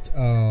against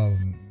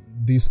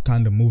this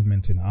kind of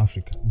movement in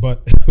Africa,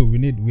 but we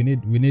need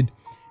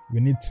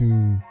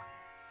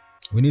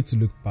to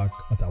look back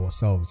at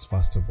ourselves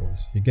first of all.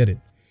 You get it?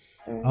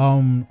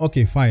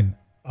 Okay, fine.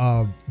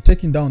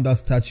 Taking down that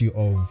statue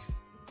of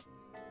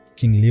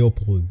King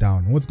Leopold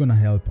down, what's gonna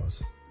help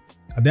us?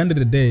 At the end of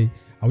the day,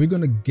 are we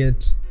gonna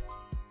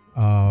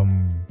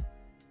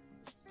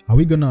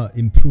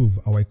improve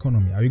our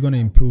economy? Are we gonna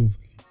improve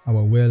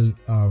our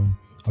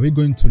are we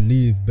going to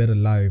live better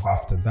life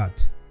after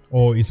that?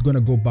 Or it's gonna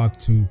go back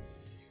to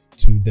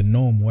the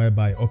norm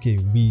whereby, okay,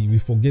 we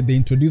forget, they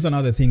introduce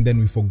another thing, then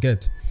we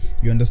forget.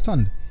 You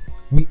understand?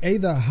 We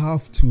either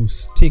have to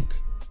stick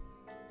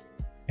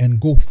and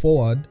go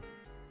forward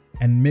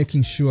and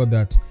making sure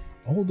that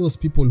all those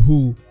people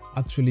who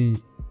actually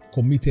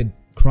committed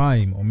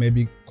crime or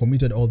maybe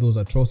committed all those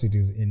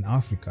atrocities in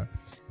Africa,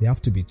 they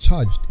have to be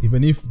charged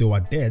even if they were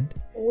dead.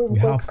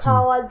 We've got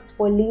cowards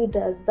for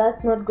leaders.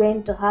 That's not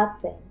going to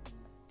happen.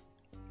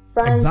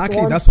 France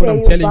exactly, that's what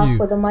I'm telling you.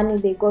 For the money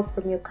they got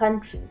from your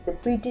country, the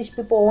British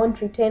people won't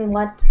return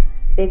what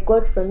they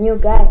got from you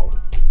guys.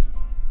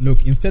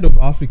 Look, instead of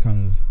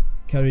Africans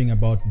caring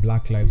about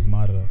Black Lives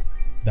Matter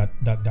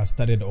that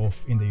started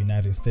off in the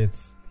United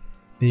States,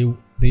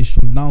 they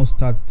should now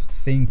start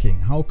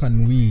thinking, how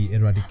can we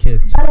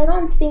eradicate? But I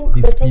don't think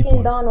the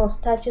taking down of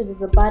statues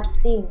is a bad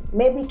thing.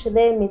 Maybe to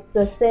them it's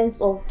a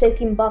sense of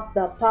taking back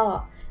their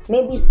power.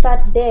 Maybe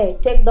start there,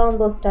 take down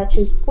those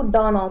statues, put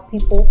down our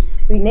people,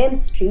 rename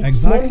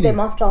streets, name them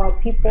after our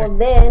people,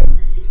 then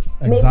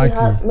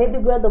maybe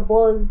grab the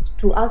balls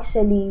to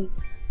actually,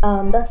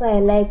 that's why I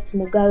liked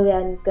Mugabe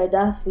and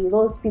Gaddafi.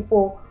 Those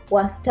people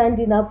were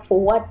standing up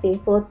for what they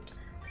thought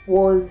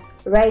was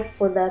right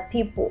for their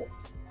people.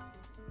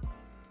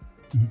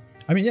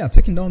 I mean, yeah,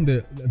 taking down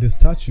the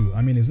statue,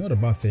 I mean, it's not a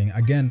bad thing.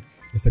 Again,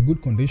 it's a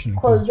good condition.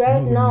 Because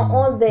right now,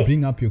 all the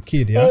bring up your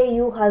kid, yeah?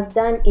 AU has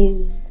done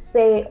is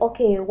say,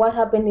 okay, what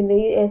happened in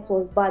the US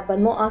was bad, but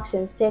no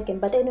actions taken.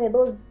 But anyway,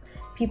 those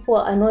people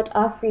are not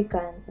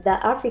African. They're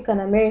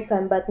African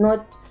American, but we're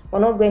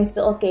not going to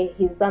say, okay,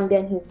 he's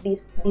Zambian, he's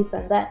this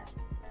and that.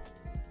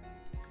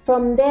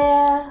 From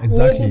there,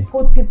 maybe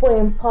put people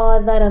in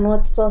power that are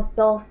not so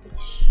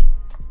selfish.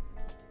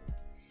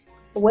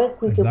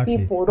 Work with your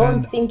people.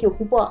 Don't think your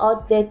people are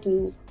out there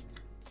to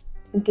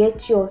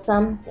get you or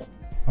something.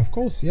 Of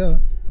course, yeah.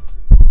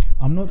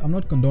 I'm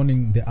not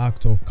condoning the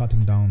act of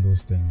cutting down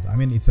those things. I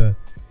mean, it's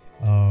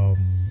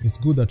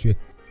good that you're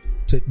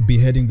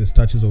beheading the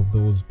statues of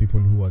those people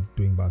who are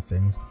doing bad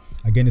things.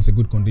 Again, it's a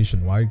good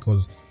condition. Why?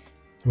 Because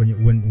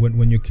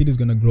when your kid is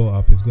gonna grow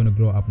up, it's gonna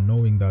grow up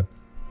knowing that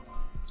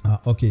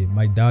okay,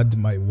 my dad,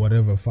 my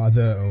whatever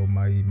father or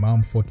my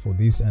mom fought for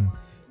this, and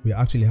we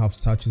actually have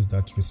statues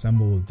that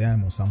resemble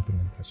them or something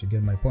like that. You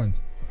get my point?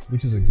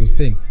 Which is a good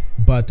thing.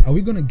 But are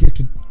we gonna get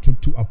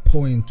to a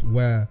point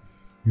where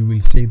we will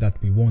say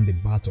that we won the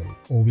battle,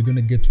 or we're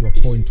gonna get to a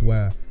point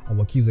where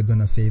our kids are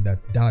gonna say that,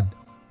 Dad,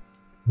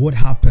 what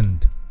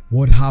happened?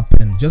 What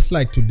happened? Just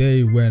like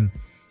today, when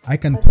I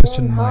can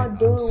question my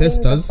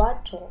ancestors,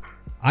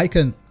 I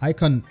can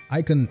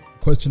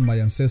question my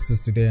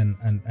ancestors today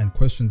and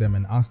question them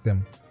and ask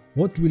them,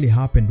 what really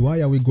happened?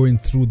 Why are we going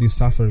through this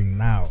suffering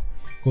now?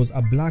 Because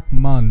a black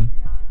man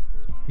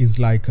is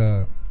like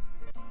a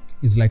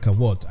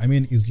what? I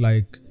mean, is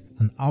like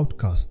an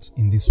outcast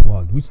in this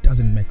world, which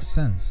doesn't make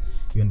sense.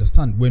 You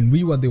understand? When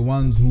we were the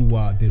ones who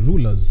were the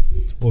rulers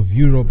of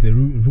Europe, the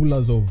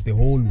rulers of the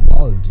whole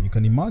world, you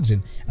can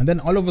imagine. And then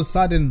all of a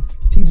sudden,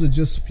 things were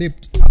just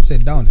flipped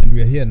upside down, and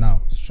we are here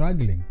now,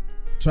 struggling,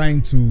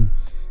 trying to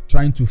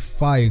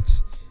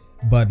fight,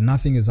 but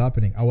nothing is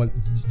happening.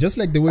 Just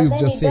like the way you've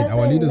just said,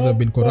 our leaders have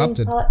been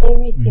corrupted. How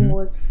everything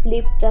was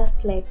flipped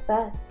just like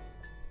that.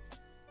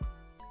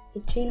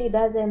 It really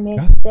doesn't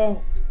make sense.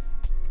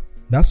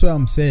 That's why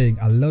I'm saying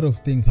a lot of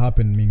things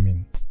happen, Ming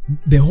Ming.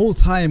 The whole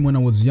time when I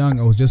was young,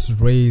 I was just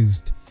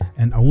raised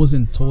and I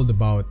wasn't told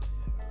about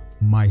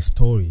my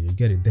story. You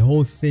get it? The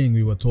whole thing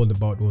we were told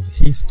about was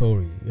his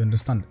story. You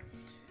understand?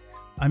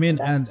 I mean,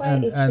 it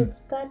should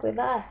start with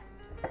us.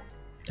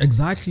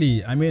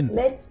 Exactly. I mean,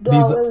 let's do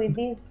away with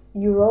this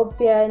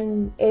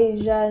European,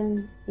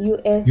 Asian,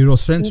 US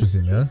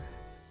Eurocentrism, yeah?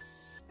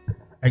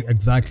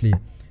 Exactly.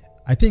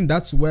 I think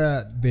that's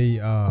where they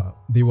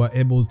were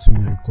able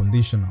to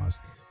condition us.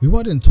 We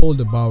weren't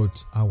told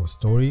about our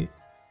story.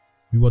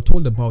 We were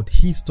told about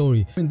his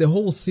story. I mean, the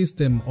whole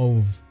system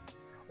of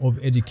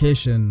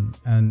education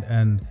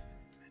and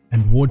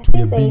what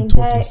we are being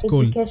taught in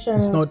school,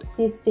 it's not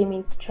system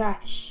is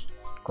trash.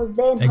 Because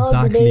then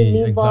how do they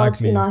live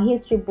out in our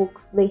history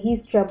books the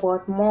history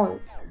about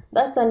Moors?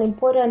 That's an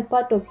important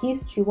part of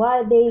history. Why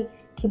are they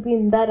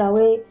keeping that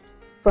away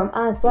from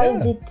us? Why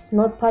is it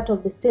not part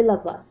of the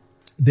syllabus?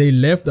 They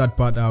left that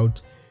part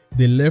out.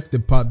 They left the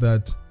part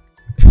that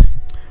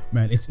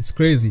man, it's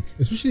crazy.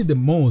 Especially the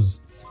Moors.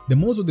 The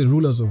Moors were the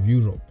rulers of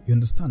Europe. You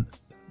understand?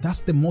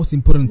 That's the most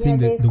important thing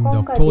that they would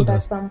have told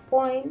us. At some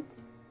point.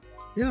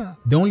 Yeah.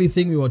 The only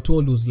thing we were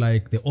told was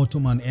like the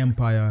Ottoman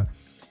Empire,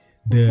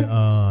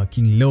 the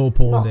King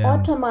Leopold and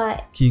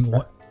Ottoman. King.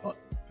 What?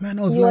 Man,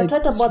 I was you were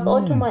taught about the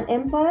Ottoman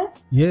Empire?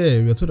 Yeah,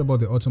 we were taught about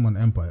the Ottoman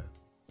Empire.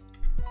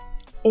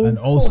 In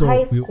school, also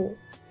high school.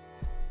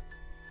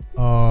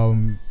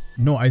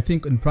 No, I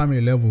think in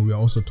primary level we were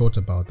also taught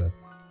about that.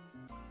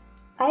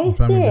 In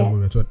primary level we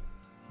were taught.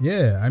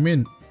 Yeah, I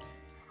mean,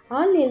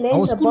 I only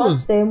learned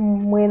about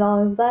them when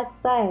I was that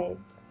side.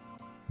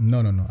 No.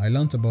 I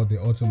learned about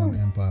the Ottoman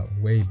Empire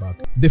way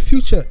back. The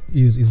future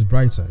is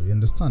brighter, you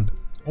understand?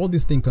 All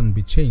these things can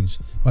be changed,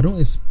 but don't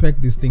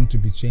expect this thing to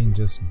be changed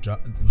just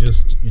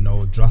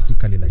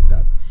drastically like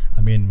that.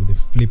 I mean, with the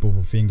flip of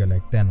a finger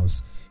like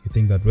Thanos, you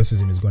think that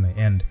racism is going to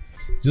end.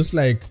 Just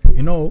like,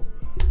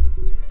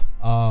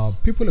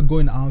 people are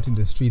going out in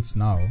the streets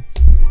now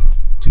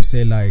to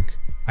say like,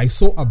 I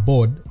saw a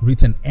board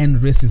written "End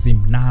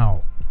Racism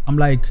Now." I'm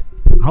like,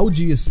 how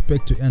do you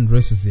expect to end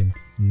racism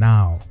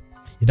now?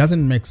 It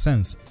doesn't make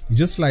sense. It's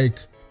just like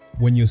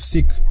when you're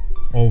sick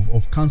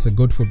of cancer,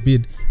 God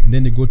forbid, and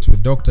then you go to a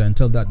doctor and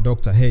tell that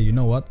doctor, hey, you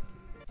know what?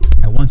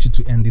 I want you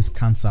to end this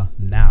cancer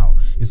now.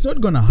 It's not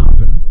gonna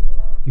happen.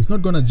 It's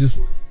not gonna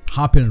just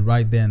happen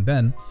right there and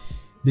then.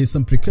 There's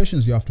some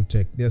precautions you have to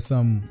take. There's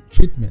some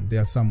treatment.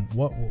 There's some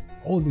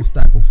all these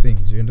type of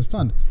things. You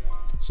understand?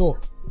 So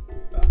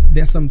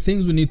there's some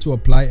things we need to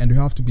apply, and we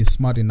have to be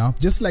smart enough.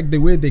 Just like the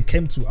way they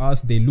came to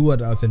us, they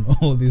lured us, and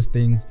all these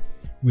things.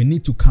 We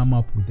need to come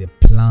up with a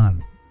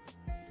plan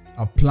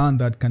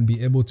that can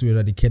be able to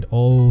eradicate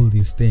all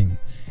these things.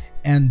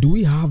 And do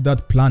we have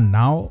that plan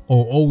now,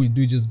 or all we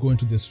do is just go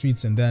into the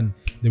streets and then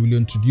they will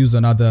introduce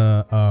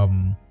another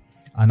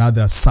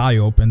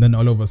psyop, and then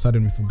all of a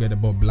sudden we forget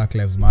about Black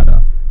Lives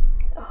Matter?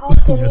 How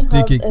can we have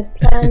a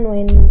plan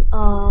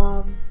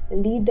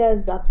when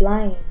leaders are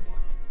blind,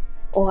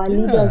 or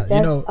leaders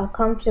are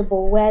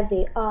comfortable where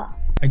they are?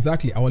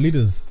 Exactly. Our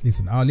leaders,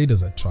 listen, our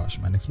leaders are trash,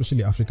 man,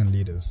 especially African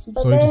leaders.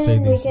 But Sorry to say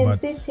then we this, can but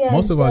sit here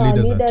most and of say our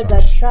leaders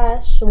are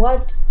trash.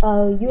 What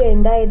are you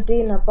and I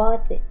doing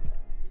about it?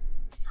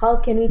 How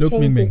can we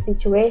change the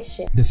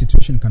situation? The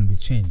situation can be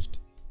changed.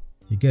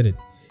 You get it?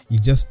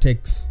 It just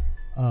takes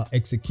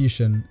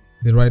execution,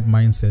 the right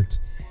mindset,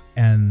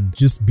 and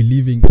just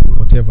believing in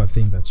whatever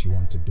thing that you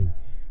want to do.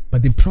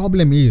 But the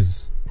problem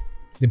is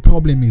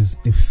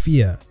the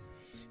fear.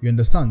 You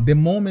understand? The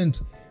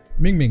moment,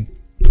 Ming,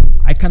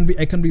 I can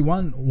be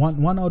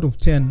one out of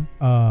 10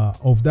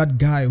 of that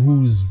guy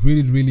who's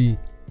really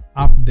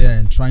up there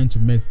and trying to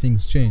make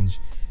things change.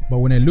 But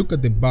when I look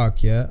at the back,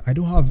 I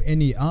don't have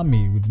any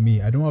army with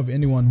me. I don't have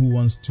anyone who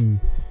wants to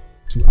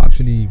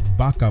actually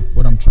back up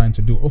what I'm trying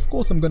to do. Of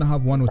course, I'm gonna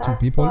have one or two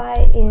people.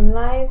 That's why in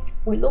life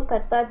we look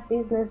at that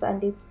business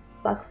and it's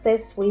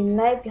successful. In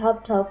life, you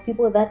have to have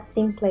people that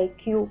think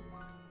like you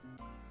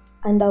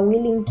and are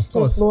willing to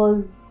take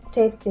those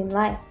steps in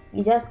life.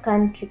 You just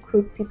can't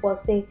recruit people,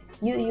 say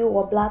you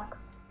are black,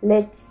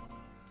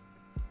 let's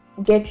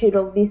get rid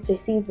of this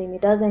racism.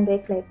 It doesn't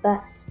work like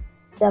that.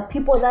 There are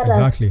people that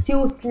are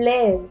still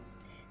slaves.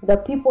 The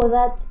people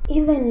that,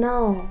 even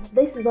now,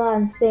 this is why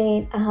I'm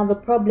saying I have a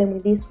problem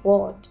with this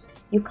world.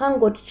 You can't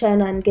go to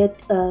China and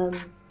get a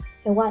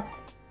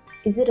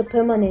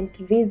permanent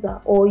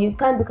visa, or you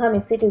can't become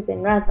a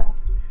citizen rather.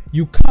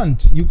 You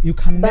can't. You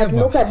can never. But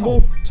look at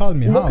this. Tell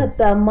me look how. Look at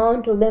the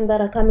amount of them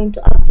that are coming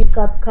to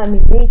Africa,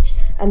 becoming rich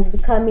and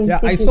becoming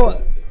citizens. I saw.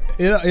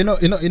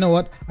 You know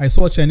what? I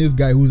saw a Chinese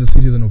guy who's a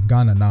citizen of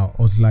Ghana now.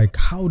 I was like,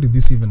 how did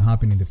this even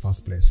happen in the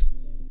first place?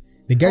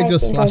 The guy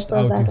just flashed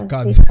out his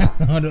cards.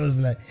 I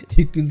was like,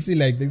 you can see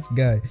like this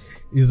guy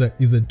is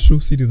a true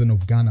citizen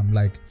of Ghana. I'm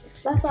like,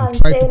 that's if you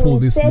try to pull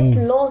this move,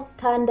 set low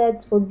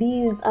standards for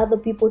these other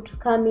people to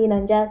come in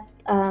and just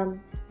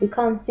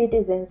become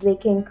citizens. They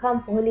can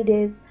come for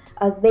holidays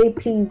as they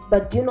please,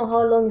 but do you know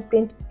how long it's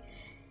going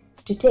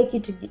to take you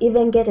to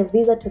even get a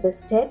visa to the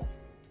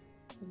States?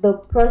 The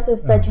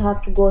process that you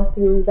have to go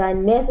through, the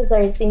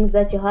unnecessary things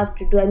that you have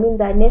to do. I mean,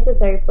 they're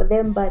necessary for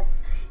them, but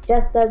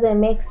just doesn't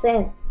make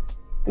sense.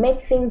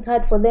 Make things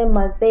hard for them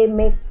as they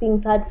make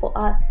things hard for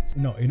us.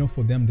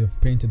 For them,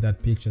 they've painted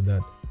that picture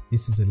that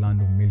this is a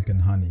land of milk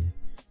and honey.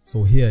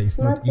 So here, it's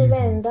not easy.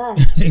 Even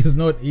that. It's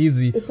not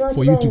easy it's not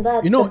for you to.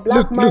 That. The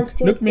black man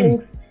still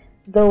thinks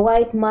the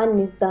white man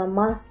is the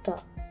master.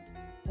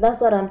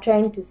 That's what I'm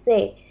trying to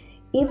say.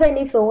 Even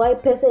if a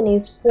white person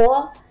is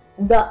poor,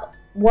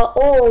 we're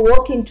all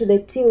walking to the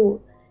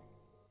till.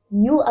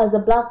 You as a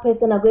black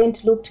person are going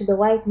to look to the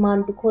white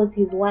man because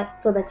he's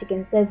white, so that you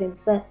can serve him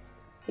first.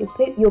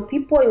 Your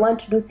people, you want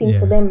to do things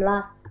for them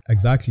last.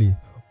 Exactly.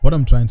 What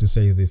I'm trying to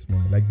say is this,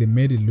 man. Like, they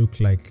made it look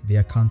like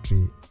their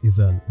country is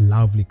a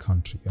lovely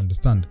country. You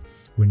understand?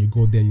 When you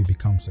go there, you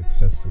become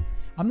successful.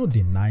 I'm not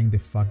denying the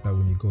fact that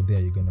when you go there,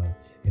 you're gonna,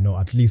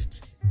 at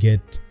least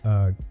get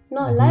good,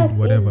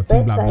 whatever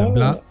thing, blah blah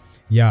blah.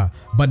 Yeah.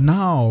 But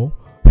now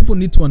people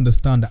need to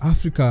understand that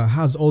Africa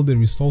has all the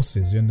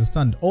resources. You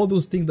understand? All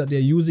those things that they're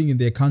using in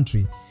their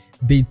country,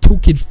 they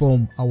took it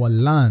from our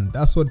land.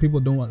 That's what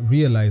people don't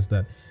realize.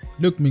 That.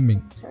 Look,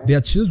 Ming, there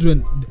are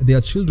children,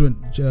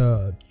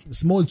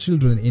 small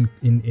children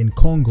in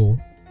Congo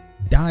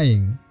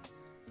dying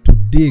to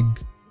dig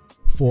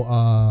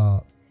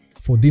for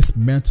this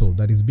metal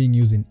that is being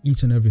used in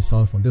each and every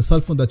cell phone. The cell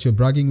phone that you're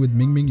bragging with,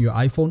 Ming, your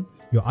iPhone,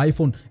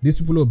 these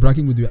people who are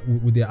bragging with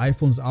their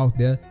iPhones out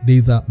there,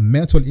 there's a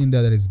metal in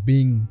there that is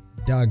being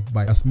dug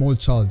by a small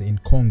child in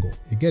Congo.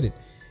 You get it?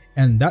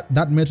 And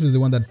that metal is the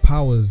one that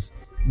powers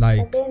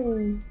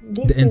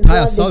the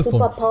entire cell phone.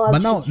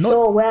 But now,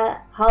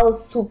 how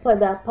super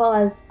the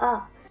powers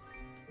are.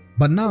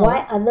 But now,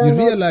 why are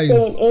they not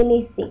saying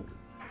anything?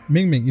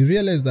 Ming, you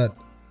realize that,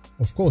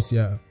 of course,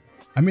 yeah.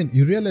 I mean,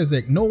 you realize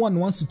like no one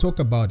wants to talk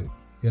about it.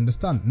 You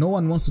understand? No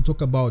one wants to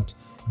talk about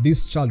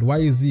this child. Why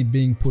is he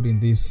being put in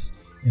this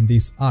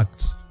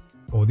act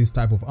or this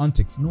type of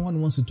antics? No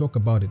one wants to talk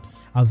about it.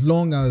 As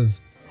long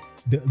as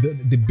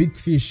the big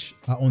fish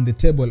are on the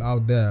table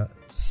out there,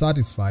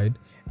 satisfied,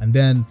 and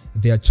then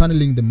they are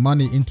channeling the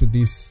money into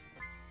this,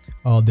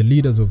 the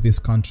leaders of this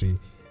country,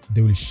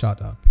 they will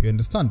shut up. You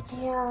understand?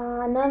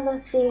 Yeah, another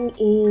thing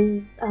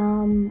is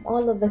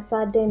all of a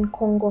sudden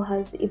Congo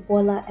has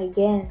Ebola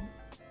again.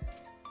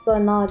 So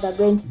now they're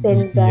going to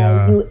send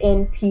the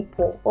UN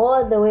people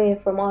all the way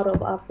from out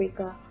of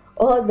Africa,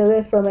 all the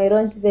way from I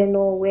don't even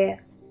know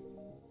where,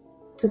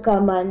 to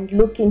come and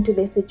look into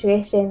the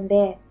situation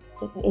there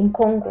in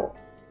Congo.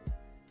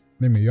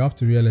 Mimi, you have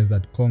to realize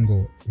that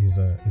Congo is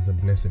a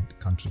blessed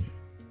country.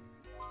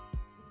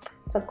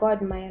 It's a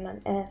goldmine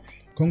on earth.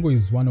 Congo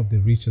is one of the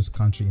richest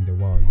countries in the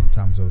world in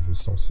terms of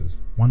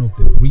resources. One of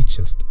the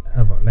richest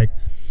ever. Like,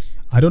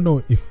 I don't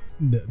know if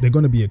they're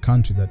going to be a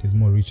country that is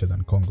more richer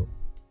than Congo.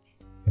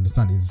 You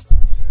understand?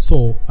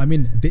 So, I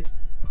mean,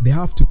 they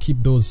have to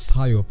keep those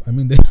psyop. I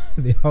mean,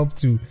 they have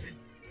to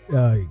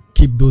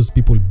keep those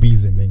people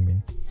busy,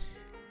 Ming.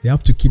 They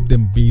have to keep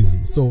them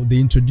busy. So they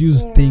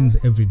introduce things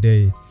every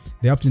day.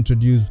 They have to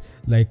introduce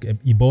like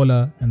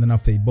Ebola, and then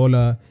after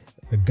Ebola,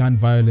 gun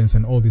violence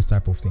and all these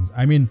type of things.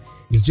 I mean,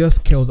 it's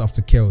just chaos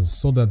after chaos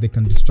so that they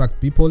can distract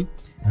people,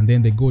 and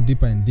then they go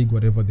deeper and dig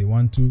whatever they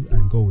want to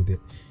and go with it.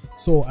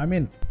 So, I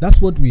mean,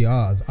 that's what we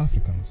are as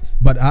Africans.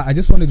 But I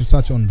just wanted to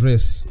touch on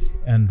race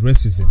and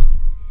racism.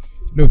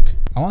 Look,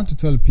 I want to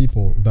tell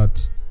people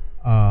that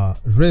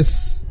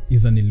race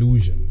is an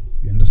illusion.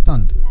 You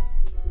understand?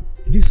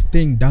 This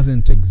thing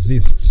doesn't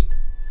exist.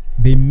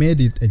 They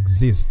made it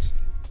exist.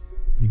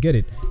 You get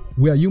it?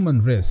 We are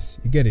human race.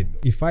 You get it?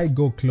 If I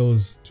go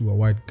close to a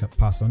white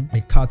person, I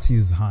cut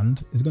his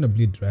hand, it's gonna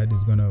bleed red,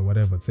 it's gonna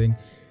whatever thing.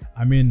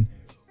 I mean,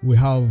 we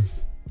have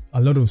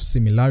a lot of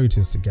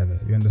similarities together.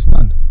 You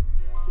understand?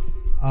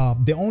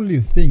 The only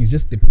thing is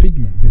just the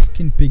pigment, the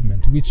skin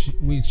pigment,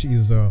 which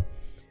is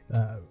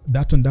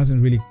that one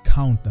doesn't really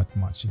count that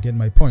much. You get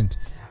my point?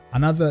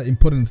 Another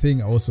important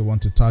thing I also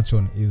want to touch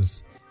on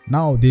is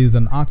now there's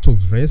an act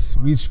of race,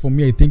 which for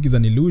me I think is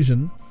an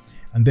illusion.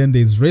 And then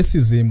there's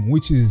racism,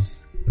 which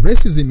is,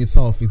 racism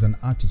itself is an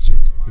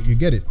attitude. You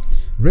get it?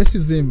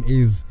 Racism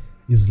is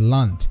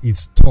learned,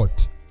 it's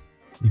taught.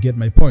 You get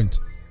my point?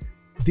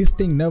 This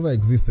thing never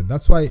existed.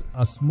 That's why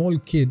a small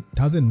kid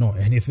doesn't know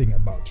anything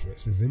about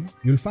racism.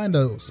 You'll find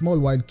a small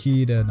white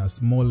kid and a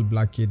small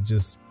black kid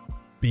just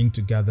being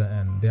together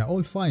and they're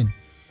all fine.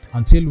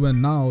 Until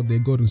when now they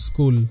go to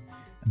school and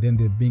then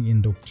they're being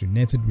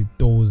indoctrinated with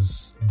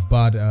those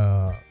bad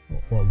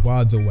or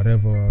words or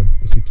whatever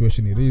the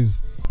situation it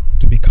is,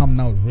 to become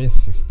now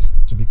racist,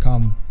 to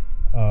become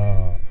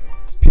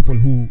people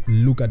who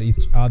look at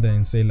each other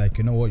and say like,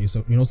 you know what,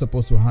 you're not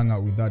supposed to hang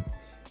out with that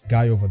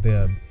guy over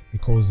there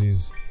because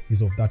he's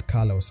of that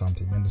color or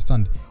something, you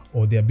understand?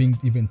 Or they're being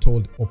even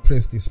told,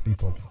 oppress these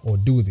people or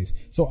do this.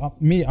 So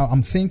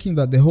I'm thinking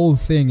that the whole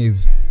thing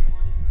is,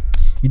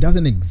 it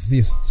doesn't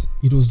exist.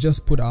 It was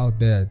just put out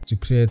there to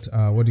create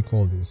what do you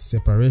call this,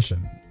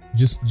 separation,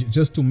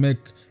 just to make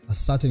a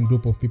certain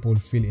group of people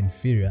feel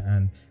inferior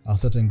and a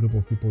certain group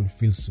of people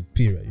feel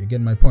superior. You get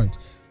my point?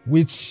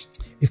 Which,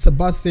 it's a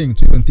bad thing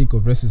to even think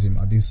of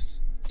racism at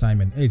this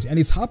time and age, and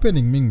it's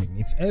happening, Ming.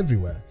 It's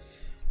everywhere.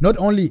 Not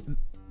only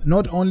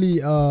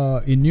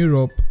in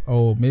Europe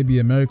or maybe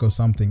America or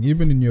something,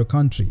 even in your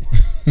country,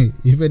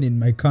 even in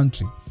my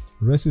country,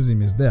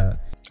 racism is there.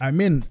 I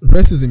mean,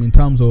 racism in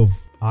terms of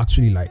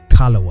actually like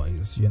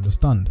color-wise, you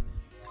understand?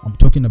 I'm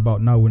talking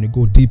about now when you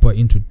go deeper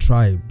into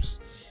tribes,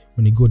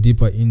 when you go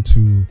deeper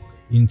into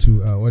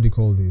what do you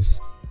call this,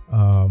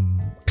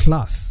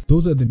 class.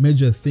 Those are the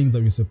major things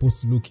that we're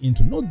supposed to look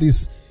into, not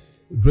this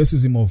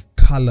racism of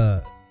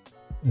color,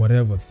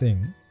 whatever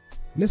thing.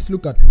 Let's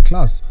look at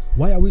class.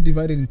 Why are we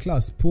divided in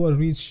class? Poor,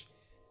 rich,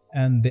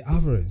 and the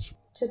average.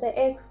 To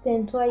the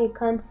extent why you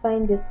can't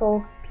find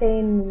yourself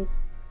playing with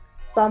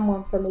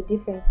someone from a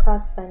different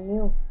class than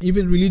you.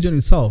 Even religion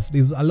itself,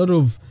 there's a lot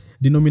of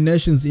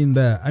denominations in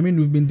there. I mean,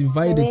 we've been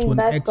divided to an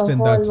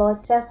extent that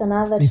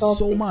there's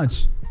so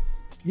much.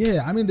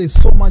 Yeah, I mean, there's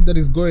so much that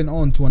is going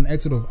on to an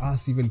extent of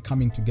us even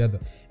coming together.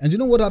 And you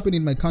know what happened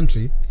in my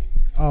country?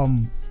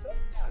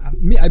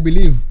 I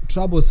believe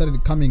trouble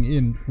started coming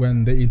in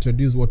when they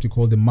introduced what you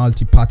call the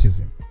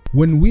multi-partyism.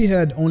 When we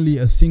had only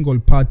a single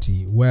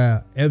party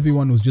where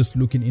everyone was just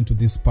looking into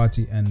this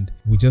party and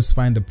we just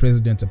find a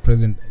president,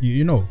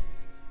 you know,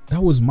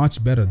 that was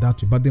much better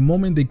that way. But the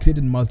moment they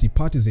created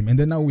multi-partyism, and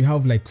then now we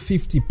have like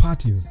 50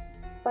 parties.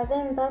 But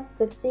then that's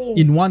the thing.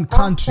 In one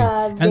country.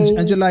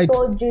 And you're like,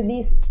 sold you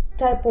this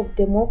type of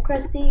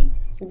democracy,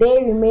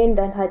 they remained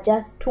and had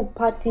just two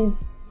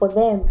parties for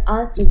them.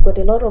 Us, we've got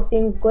a lot of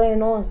things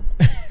going on.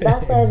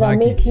 That's why they're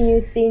making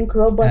you think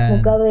Robert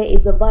Mugabe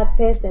is a bad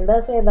person.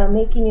 That's why they're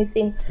making you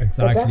think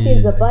Gaddafi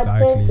is a bad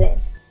person.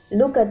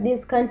 Look at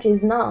these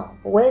countries now,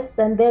 worse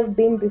than they've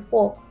been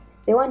before.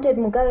 They wanted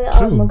Mugabe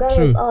out.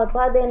 Mugabe's out.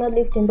 Why are they not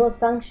lifting those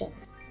sanctions?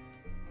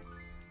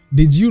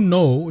 Did you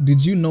know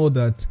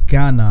that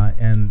Ghana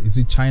and, is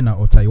it China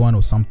or Taiwan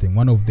or something,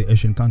 one of the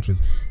Asian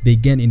countries, they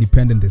gained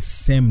independence the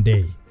same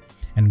day,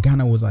 and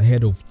Ghana was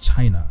ahead of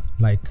China.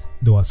 Like,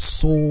 they were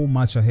so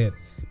much ahead.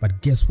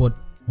 But guess what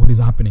is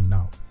happening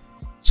now?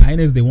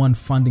 China is the one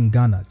funding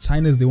Ghana.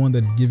 China is the one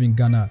that is giving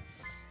Ghana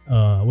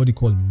what do you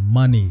call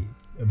money,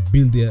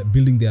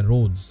 building their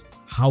roads,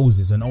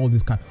 houses, and all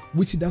this kind,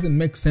 which doesn't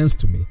make sense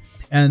to me.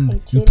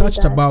 And you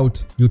touched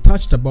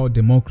about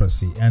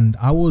democracy, and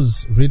I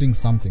was reading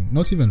something,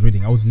 not even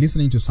reading, I was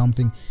listening to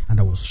something, and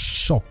I was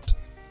shocked.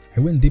 I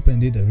went deep and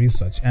did the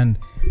research, and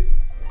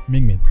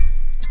Ming,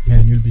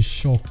 man, you'll be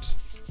shocked.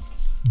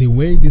 The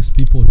way these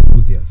people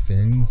do their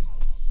things,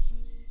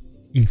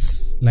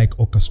 it's like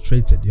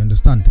orchestrated. You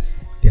understand?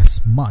 They're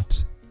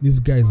smart. These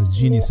guys are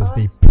geniuses.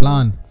 They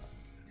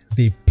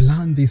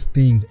plan these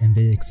things and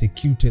they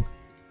execute it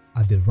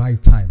at the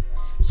right time.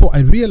 So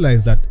I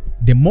realized that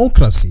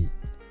democracy,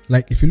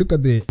 like if you look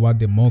at the word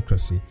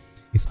democracy,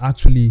 it's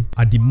actually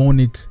a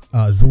demonic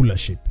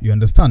rulership. You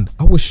understand?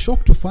 I was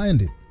shocked to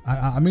find it.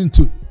 I mean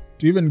to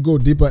even go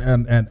deeper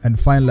and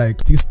find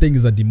like this thing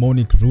is a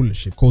demonic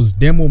rulership, because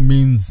demo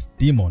means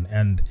demon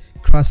and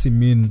krasi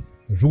mean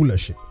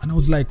rulership. And I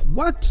was like,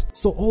 what?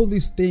 So all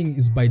this thing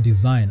is by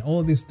design.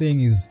 All this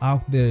thing is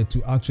out there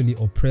to actually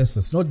oppress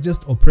us. Not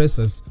just oppress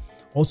us,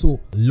 also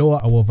lower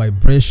our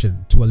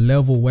vibration to a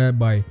level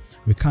whereby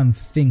we can't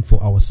think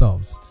for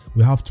ourselves.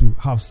 We have to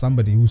have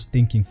somebody who's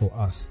thinking for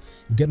us.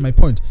 You get my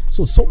point?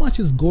 So much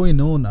is going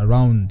on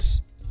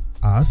around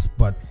us,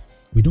 but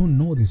we don't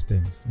know these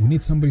things. We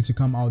need somebody to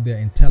come out there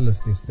and tell us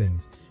these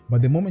things.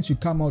 But the moment you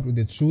come out with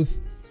the truth,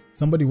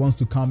 somebody wants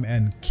to come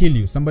and kill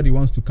you. Somebody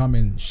wants to come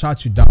and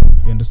shut you down.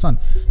 You understand?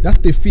 That's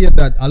the fear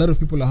that a lot of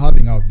people are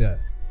having out there.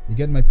 You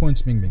get my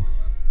point, Ming Ming?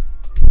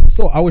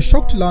 So I was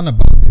shocked to learn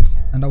about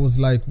this, and I was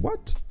like,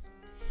 what?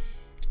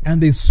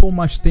 And there's so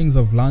much things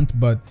I've learned,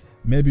 but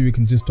maybe we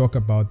can just talk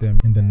about them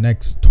in the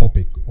next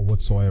topic or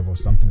whatsoever, or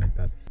something like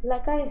that.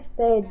 Like I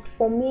said,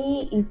 for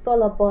me, it's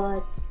all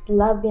about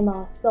loving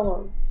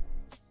ourselves.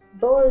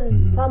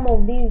 Some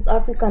of these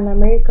African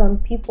American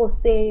people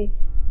say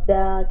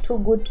they're too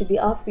good to be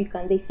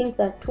African. They think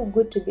they're too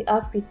good to be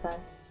African.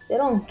 They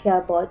don't care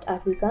about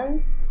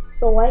Africans.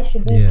 So why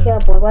should we care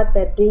about what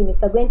they're doing? If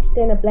they're going to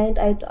turn a blind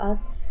eye to us,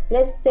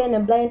 let's turn a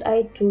blind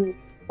eye to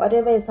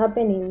whatever is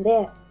happening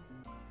there.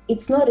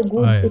 It's not a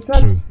good, it's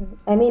not,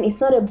 I mean, it's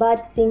not a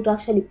bad thing to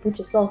actually put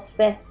yourself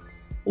first.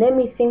 Let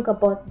me think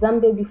about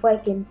Zambia before I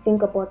can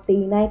think about the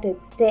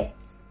United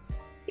States.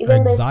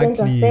 Even though it's going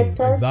to affect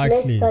us,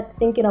 let's start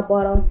thinking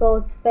about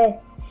ourselves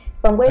first.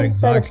 If I'm going to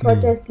start a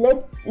protest,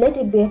 let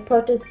it be a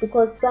protest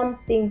because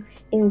something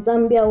in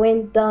Zambia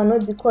went down,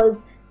 not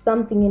because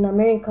something in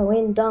America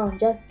went down.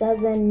 Just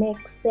doesn't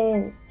make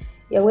sense.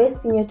 You're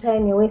wasting your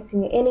time, you're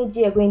wasting your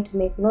energy, you're going to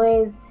make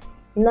noise.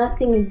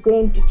 Nothing is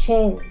going to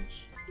change.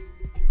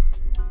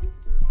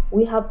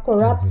 We have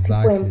corrupt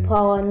people in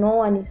power. No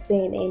one is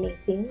saying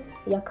anything.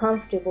 You're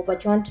comfortable,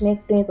 but you want to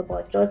make things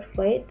about George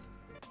Floyd.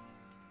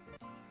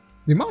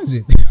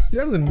 Imagine. It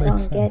doesn't make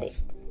sense. Get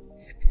it.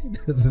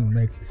 It doesn't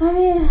make sense. I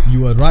mean,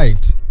 you are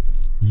right.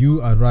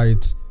 You are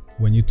right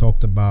when you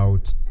talked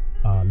about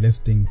let's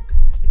think.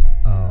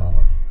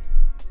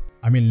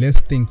 Let's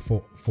think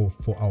for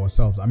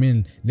ourselves.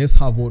 Let's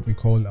have what we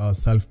call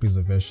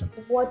self-preservation.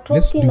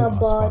 Let's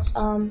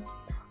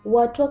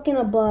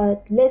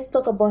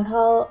talk about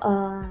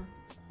how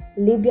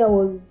Libya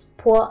was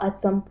poor at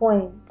some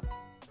point,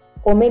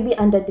 or maybe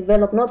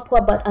underdeveloped. Not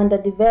poor, but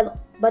underdeveloped.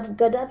 But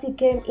Gaddafi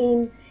came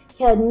in.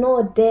 He had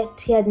no debt.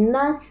 He had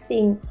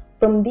nothing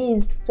from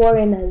these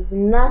foreigners.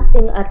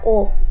 Nothing at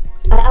all.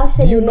 I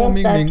actually learned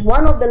that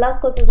one of the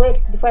last courses,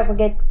 before I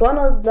forget, one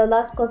of the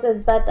last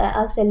courses that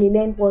I actually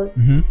learned was,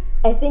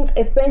 I think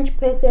a French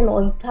person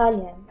or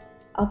Italian,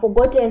 I've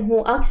forgotten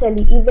who,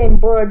 actually even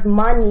borrowed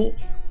money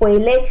for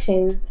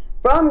elections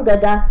from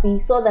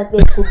Gaddafi so that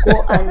they could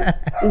go and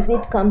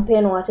visit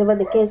campaign or whatever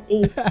the case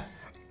is.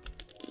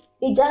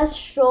 It just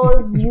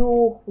shows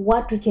you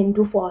what we can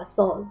do for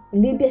ourselves.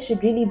 Libya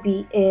should really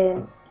be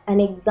an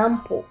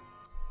example.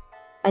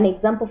 An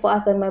example for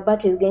us, and my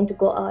battery is going to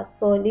go out.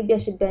 So Libya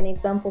should be an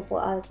example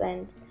for us,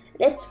 and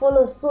let's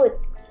follow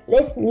suit.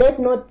 Let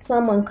not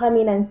someone come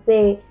in and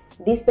say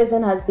this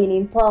person has been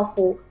in power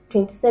for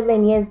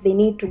 27 years, they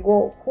need to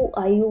go. Who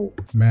are you?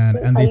 Man,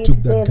 and they took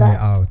that guy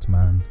out,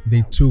 man.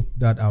 They took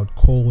that out,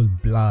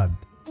 cold blood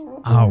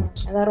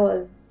out. And that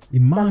was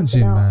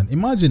imagine, man.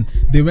 Imagine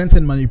they went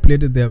and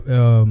manipulated their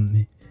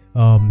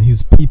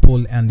his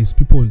people, and his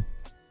people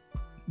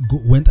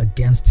went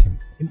against him.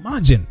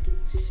 Imagine.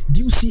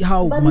 Do you see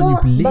how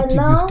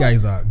manipulative these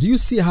guys are? Do you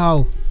see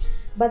how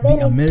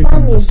the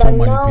Americans are so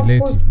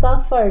manipulative? Who's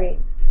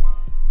suffering?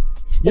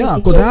 Yeah,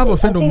 because I have a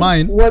friend of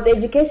mine. Was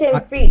education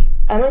free?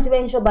 I'm not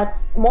even sure, but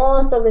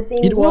most of the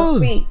things were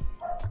free.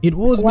 It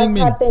was. What's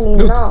happening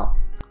now?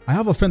 I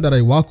have a friend that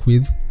I work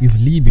with. He's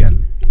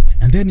Libyan,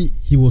 and then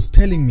he was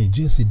telling me,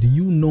 Jesse, do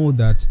you know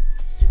that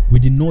we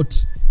did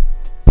not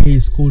pay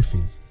school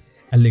fees?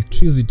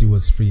 Electricity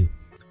was free.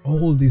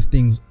 All these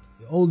things,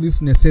 all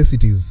these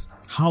necessities,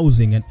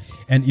 housing, and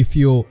if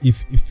you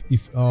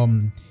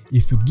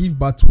give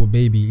birth to a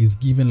baby, it's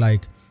given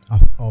like a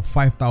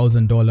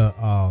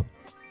 $5,000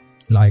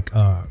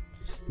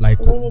 I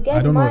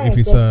don't know if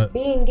it's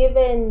being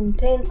given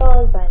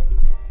 10,000.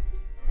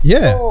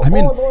 Yeah, so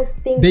all those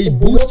things they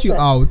boost you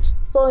out.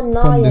 So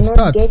now from you're the not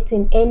start.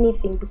 Getting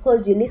anything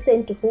because you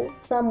listen to who?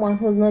 Someone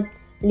who's not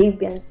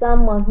Libyan,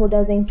 someone who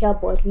doesn't care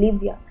about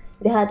Libya.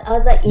 They had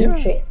other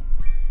interests.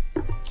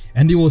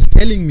 And he was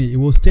telling me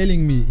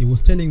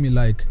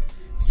like,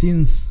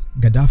 since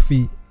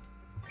Gaddafi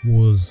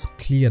was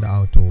cleared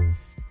out of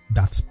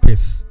that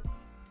space,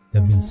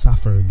 they've been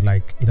suffering.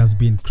 Like, it has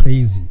been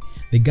crazy.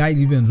 The guy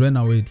even ran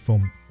away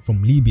from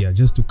Libya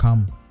just to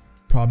come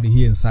probably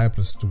here in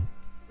Cyprus to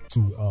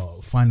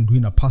find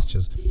greener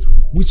pastures,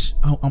 which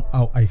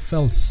I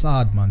felt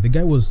sad, man. The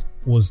guy was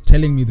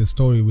telling me the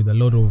story with a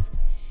lot of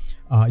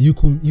you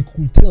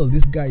could tell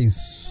this guy is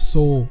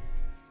so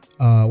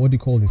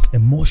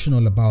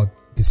emotional about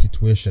the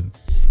situation.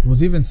 He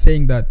was even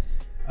saying that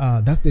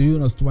that's the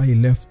reason as to why he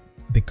left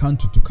the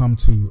country to come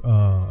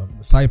to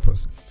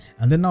Cyprus.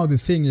 And then now the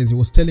thing is, he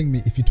was telling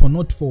me, if it were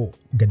not for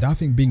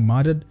Gaddafi being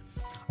murdered,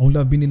 I would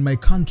have been in my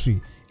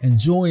country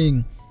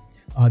enjoying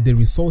the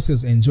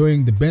resources,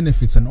 enjoying the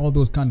benefits and all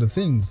those kind of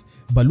things.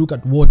 But look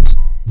at what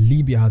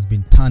Libya has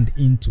been turned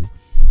into.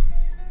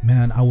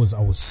 Man, I was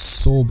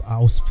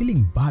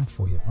feeling bad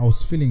for him. I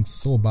was feeling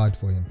so bad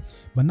for him.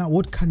 But now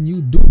what can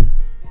you do?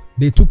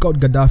 They took out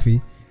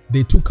Gaddafi.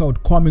 They took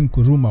out Kwame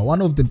Nkrumah,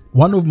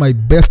 one of my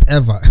best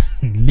ever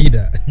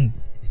leader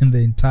in the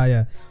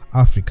entire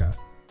Africa.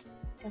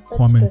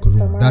 Kwame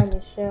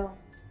Nkrumah.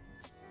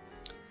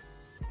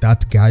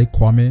 That guy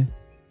Kwame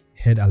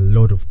had a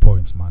lot of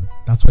points, man.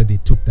 That's why they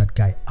took that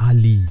guy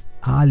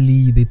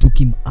Ali. They took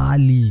him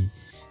Ali.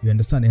 You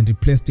understand? And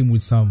replaced him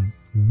with some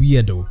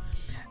weirdo.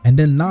 And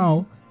then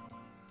now,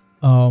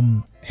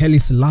 Haile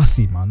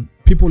Selassie, man.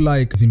 People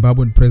like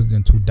Zimbabwean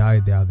president who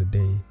died the other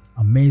day.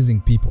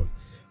 Amazing people.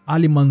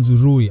 Ali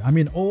Manzurui. I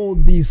mean, all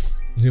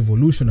these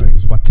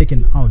revolutionaries were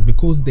taken out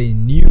because they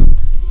knew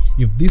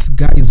if these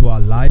guys were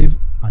alive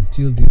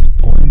until this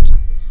point,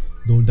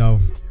 they would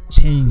have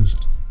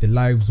changed the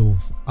lives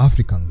of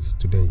Africans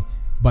today.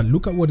 But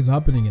look at what is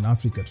happening in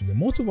Africa today.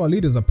 Most of our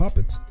leaders are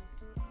puppets.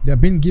 They are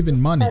being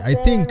given money. But I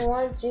think.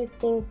 What do you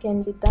think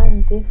can be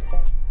done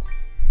different?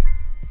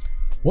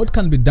 What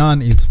can be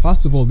done is,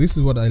 first of all, this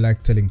is what I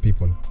like telling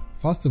people.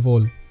 First of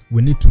all,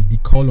 we need to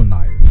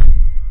decolonize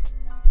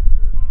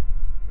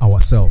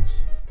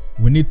ourselves.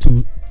 We need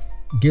to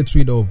get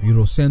rid of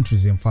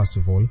Eurocentrism, first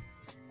of all.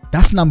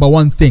 That's number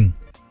one thing.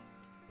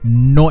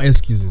 No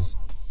excuses.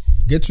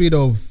 Get rid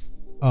of,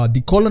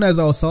 decolonize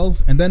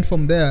ourselves, and then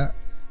from there,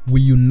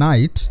 we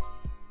unite.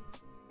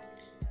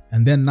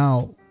 And then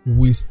now,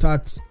 we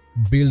start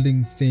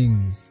building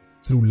things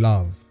through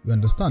love. You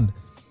understand?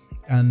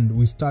 And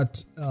we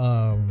start,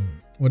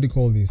 what do you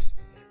call this?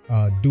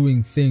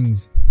 Doing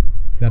things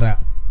that are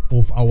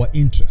of our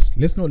interest.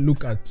 Let's not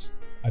look at,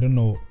 I don't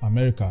know,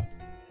 America.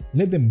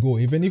 Let them go.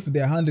 Even if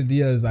they're 100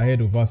 years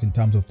ahead of us in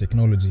terms of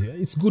technology,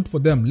 it's good for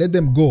them. Let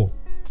them go.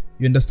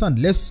 You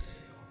understand?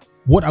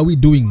 What are we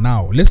doing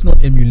now? Let's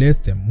not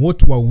emulate them.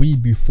 What were we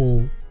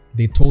before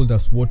they told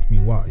us what we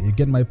were? You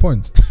get my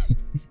point?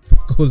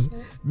 Because,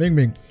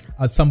 Ming,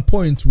 at some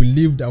point, we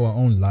lived our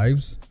own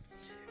lives.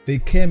 They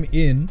came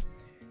in.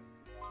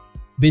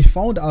 They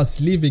found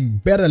us living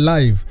better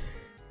life.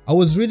 I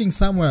was reading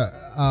somewhere,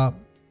 I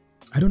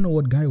don't know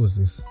what guy was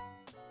this.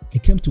 He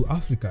came to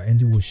Africa and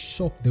he was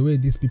shocked the way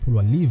these people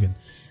were living.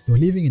 They were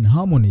living in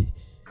harmony.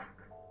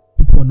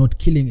 People were not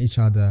killing each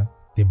other.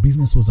 Their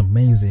business was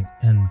amazing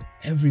and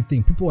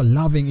everything. People were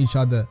loving each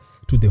other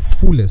to the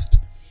fullest.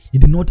 He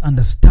did not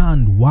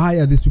understand why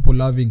are these people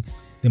loving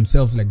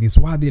themselves like this?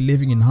 Why are they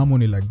living in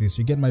harmony like this?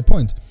 You get my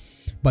point?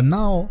 But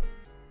now,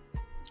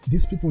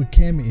 these people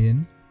came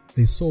in.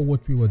 They saw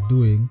what we were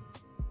doing.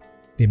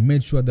 They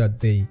made sure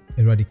that they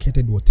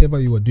eradicated whatever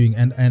you were doing.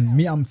 And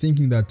me, I'm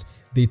thinking that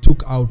they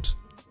took out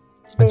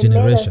a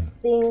generation. Made us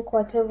think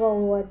whatever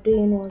we were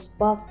doing was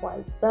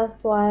backwards.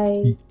 That's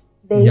why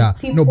there's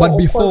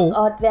people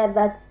out there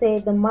that say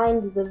the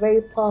mind is a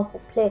very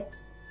powerful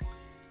place.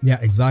 Yeah,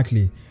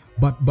 exactly.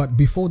 But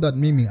before that,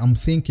 Mimi, I'm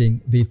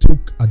thinking they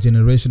took a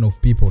generation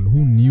of people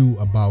who knew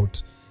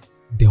about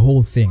the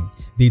whole thing.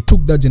 They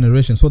took that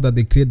generation so that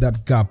they create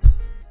that gap.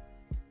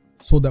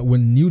 So that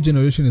when new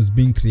generation is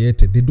being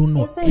created, they don't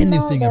know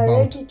anything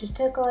about. Ready to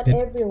take out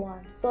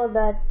everyone, so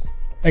that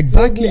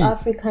exactly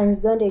Africans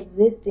don't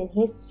exist in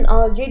history. I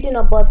was reading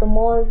about the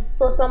Moors,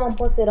 so someone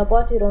posted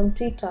about it on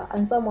Twitter,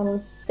 and someone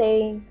was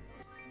saying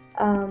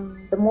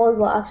the Moors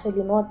were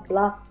actually not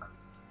black.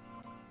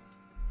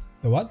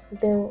 The what?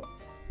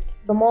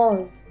 The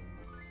Moors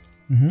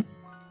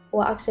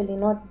were actually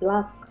not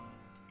black.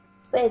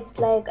 So it's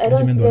like I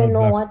don't even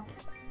know what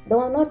they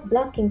were not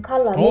black in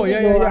color. Oh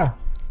yeah.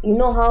 You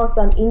know how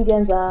some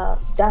Indians are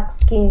dark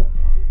skinned.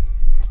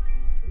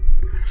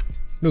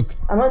 Look,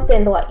 I'm not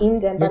saying they were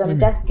Indian, but I'm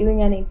just giving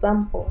you an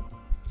example.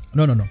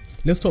 No.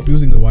 Let's stop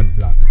using the word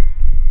black.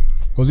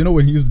 Because you know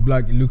when you use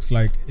black, it looks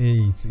like, hey,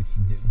 it's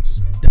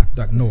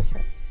dark. No.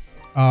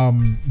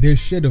 There's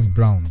shade of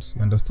browns.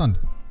 You understand?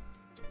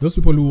 Those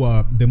people who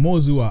are, the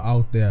Moors who are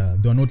out there,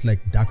 they are not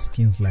like dark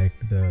skins like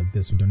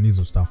the Sudanese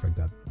or stuff like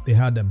that. They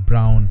had a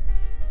brown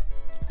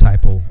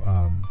type of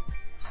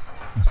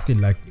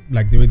skin, like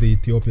the way the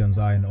Ethiopians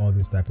are and all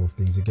these type of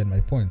things. You get my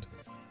point?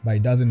 But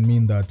it doesn't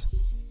mean that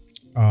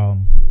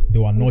they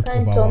were not of our...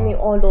 You can't tell me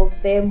all of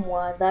them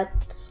were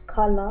that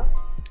color.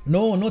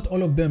 No, not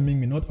all of them,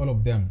 Mimi. Not all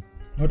of them.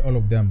 Not all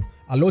of them.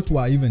 A lot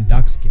were even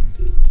dark skinned.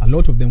 A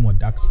lot of them were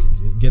dark skinned.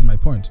 You get my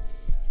point?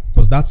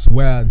 Because that's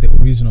where the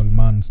original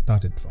man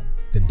started from.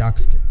 The dark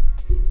skin.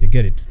 You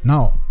get it?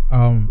 Now,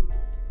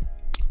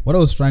 what I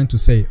was trying to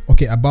say,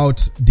 okay, about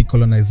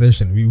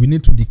decolonization. We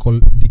need to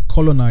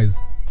decolonize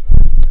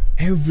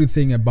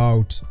everything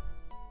about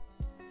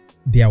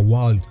their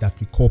world that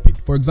we copied.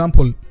 For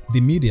example,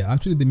 the media.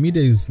 Actually, the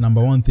media is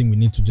number one thing we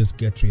need to just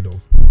get rid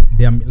of.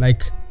 They are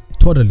like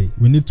totally.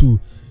 We need to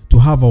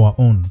have our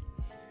own.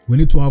 We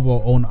need to have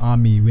our own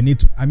army. We need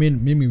to. I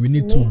mean, Mimi, we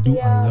need to do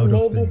a lot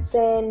of things.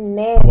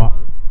 Names.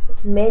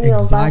 Many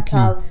of us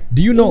have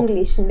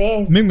English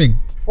names. Mimi,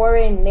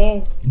 foreign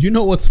names. Do you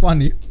know what's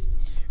funny?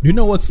 Do you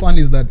know what's funny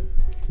is that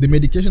the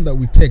medication that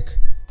we take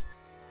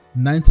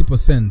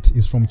 90%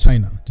 is from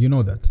China. Do you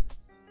know that?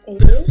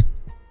 It is?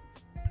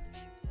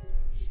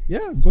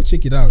 Yeah, go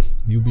check it out.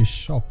 You'll be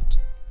shocked.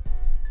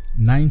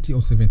 90 or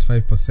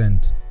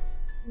 75%.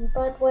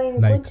 But we're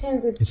in Like, good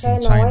terms with it's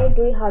in China. China. Why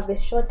do we have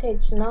a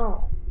shortage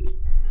now?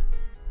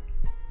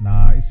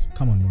 Nah,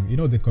 come on. You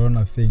know the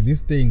corona thing.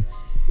 This thing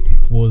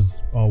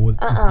it's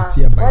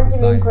here by What's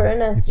design. the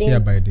corona It's thing? here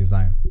by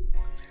design.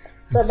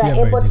 So It's they're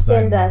here by able to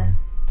design, send us. man.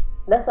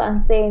 That's what I'm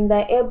saying.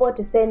 They're able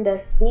to send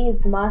us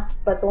these masks,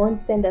 but they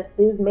won't send us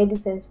these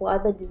medicines for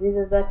other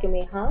diseases that we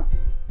may have.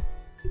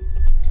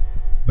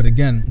 But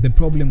again, the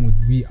problem with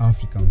we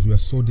Africans, we are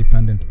so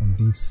dependent on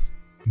this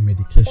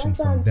medication That's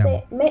what from I'm them.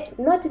 saying.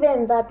 Not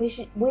even that.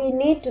 We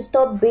need to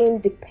stop being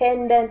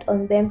dependent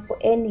on them for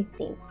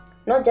anything.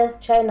 Not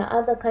just China,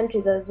 other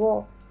countries as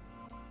well.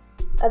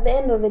 At the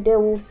end of the day,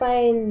 we'll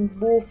find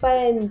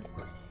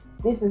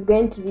this is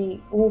going to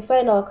be. We'll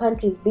find our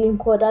countries being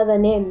called other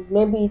names.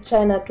 Maybe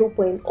China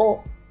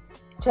 2.0,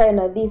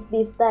 China this,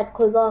 that.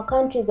 Because our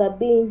countries are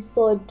being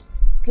sold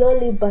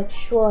slowly but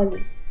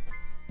surely.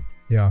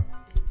 Yeah.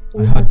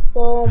 We have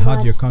so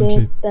much your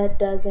country. debt that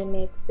doesn't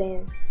make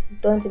sense.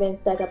 Don't even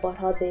start about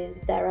how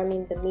they're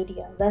running the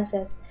media. That's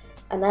just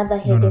another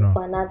headache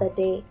for another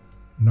day.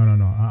 No.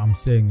 I'm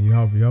saying you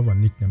have a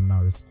nickname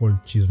now. It's called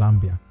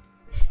Chizambia.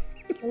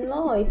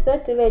 No, it's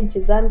not even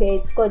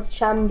Chizambia. It's called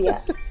Chambia.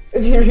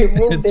 If you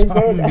remove the Z.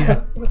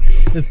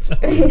 It's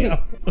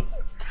Chambia.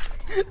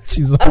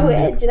 Chizambia.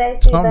 Where did I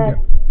say Chambia.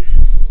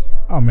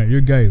 that? Oh man,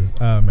 you guys,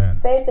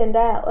 man. Faith and I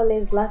are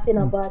always laughing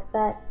about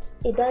that.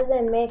 It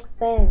doesn't make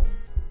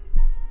sense.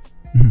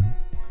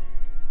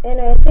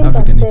 Anyway, I think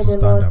Africa I've needs to said a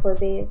stand lot up. for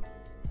this.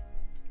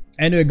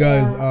 Anyway,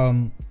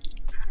 guys,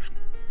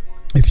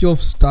 if you've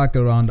stuck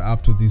around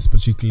up to this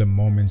particular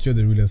moment, you're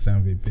the realest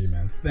MVP,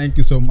 man. Thank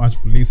you so much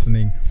for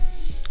listening.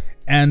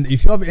 And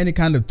if you have any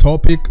kind of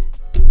topic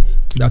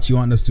that you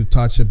want us to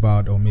touch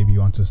about, or maybe you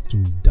want us to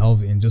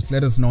delve in, just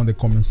let us know in the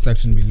comment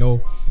section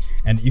below.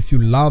 And if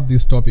you love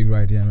this topic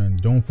right here, man,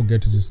 don't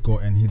forget to just go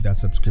and hit that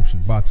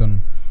subscription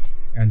button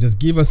and just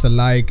give us a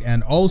like.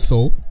 And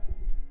also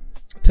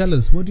tell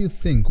us, what do you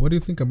think? What do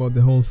you think about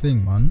the whole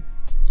thing, man?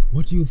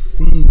 What do you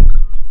think?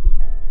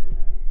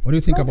 What do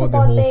you think about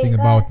the whole thing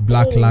about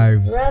Black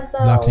Lives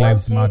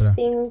Matter? What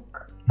do you think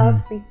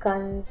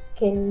Africans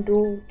can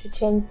do to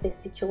change the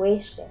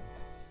situation?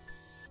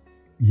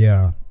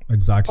 Yeah,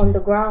 exactly. On the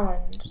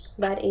ground,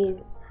 that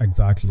is.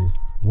 Exactly.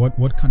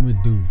 What can we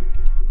do?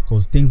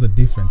 Because things are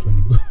different when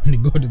you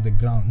go to the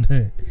ground.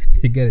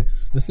 You get it?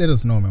 Just let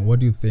us know, man. What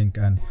do you think?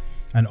 And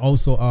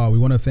also, we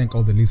want to thank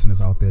all the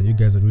listeners out there. You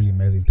guys are really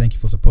amazing. Thank you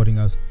for supporting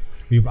us.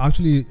 We've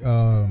actually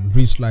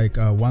reached like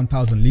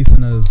 1,000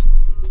 listeners,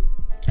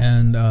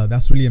 and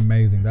that's really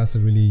amazing. That's a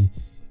really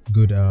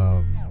good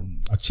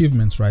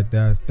achievement right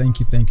there. Thank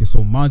you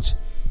so much.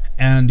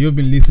 And you've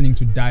been listening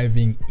to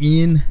Diving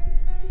In.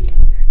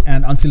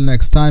 And until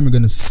next time, we're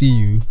gonna see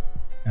you,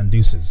 and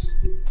deuces.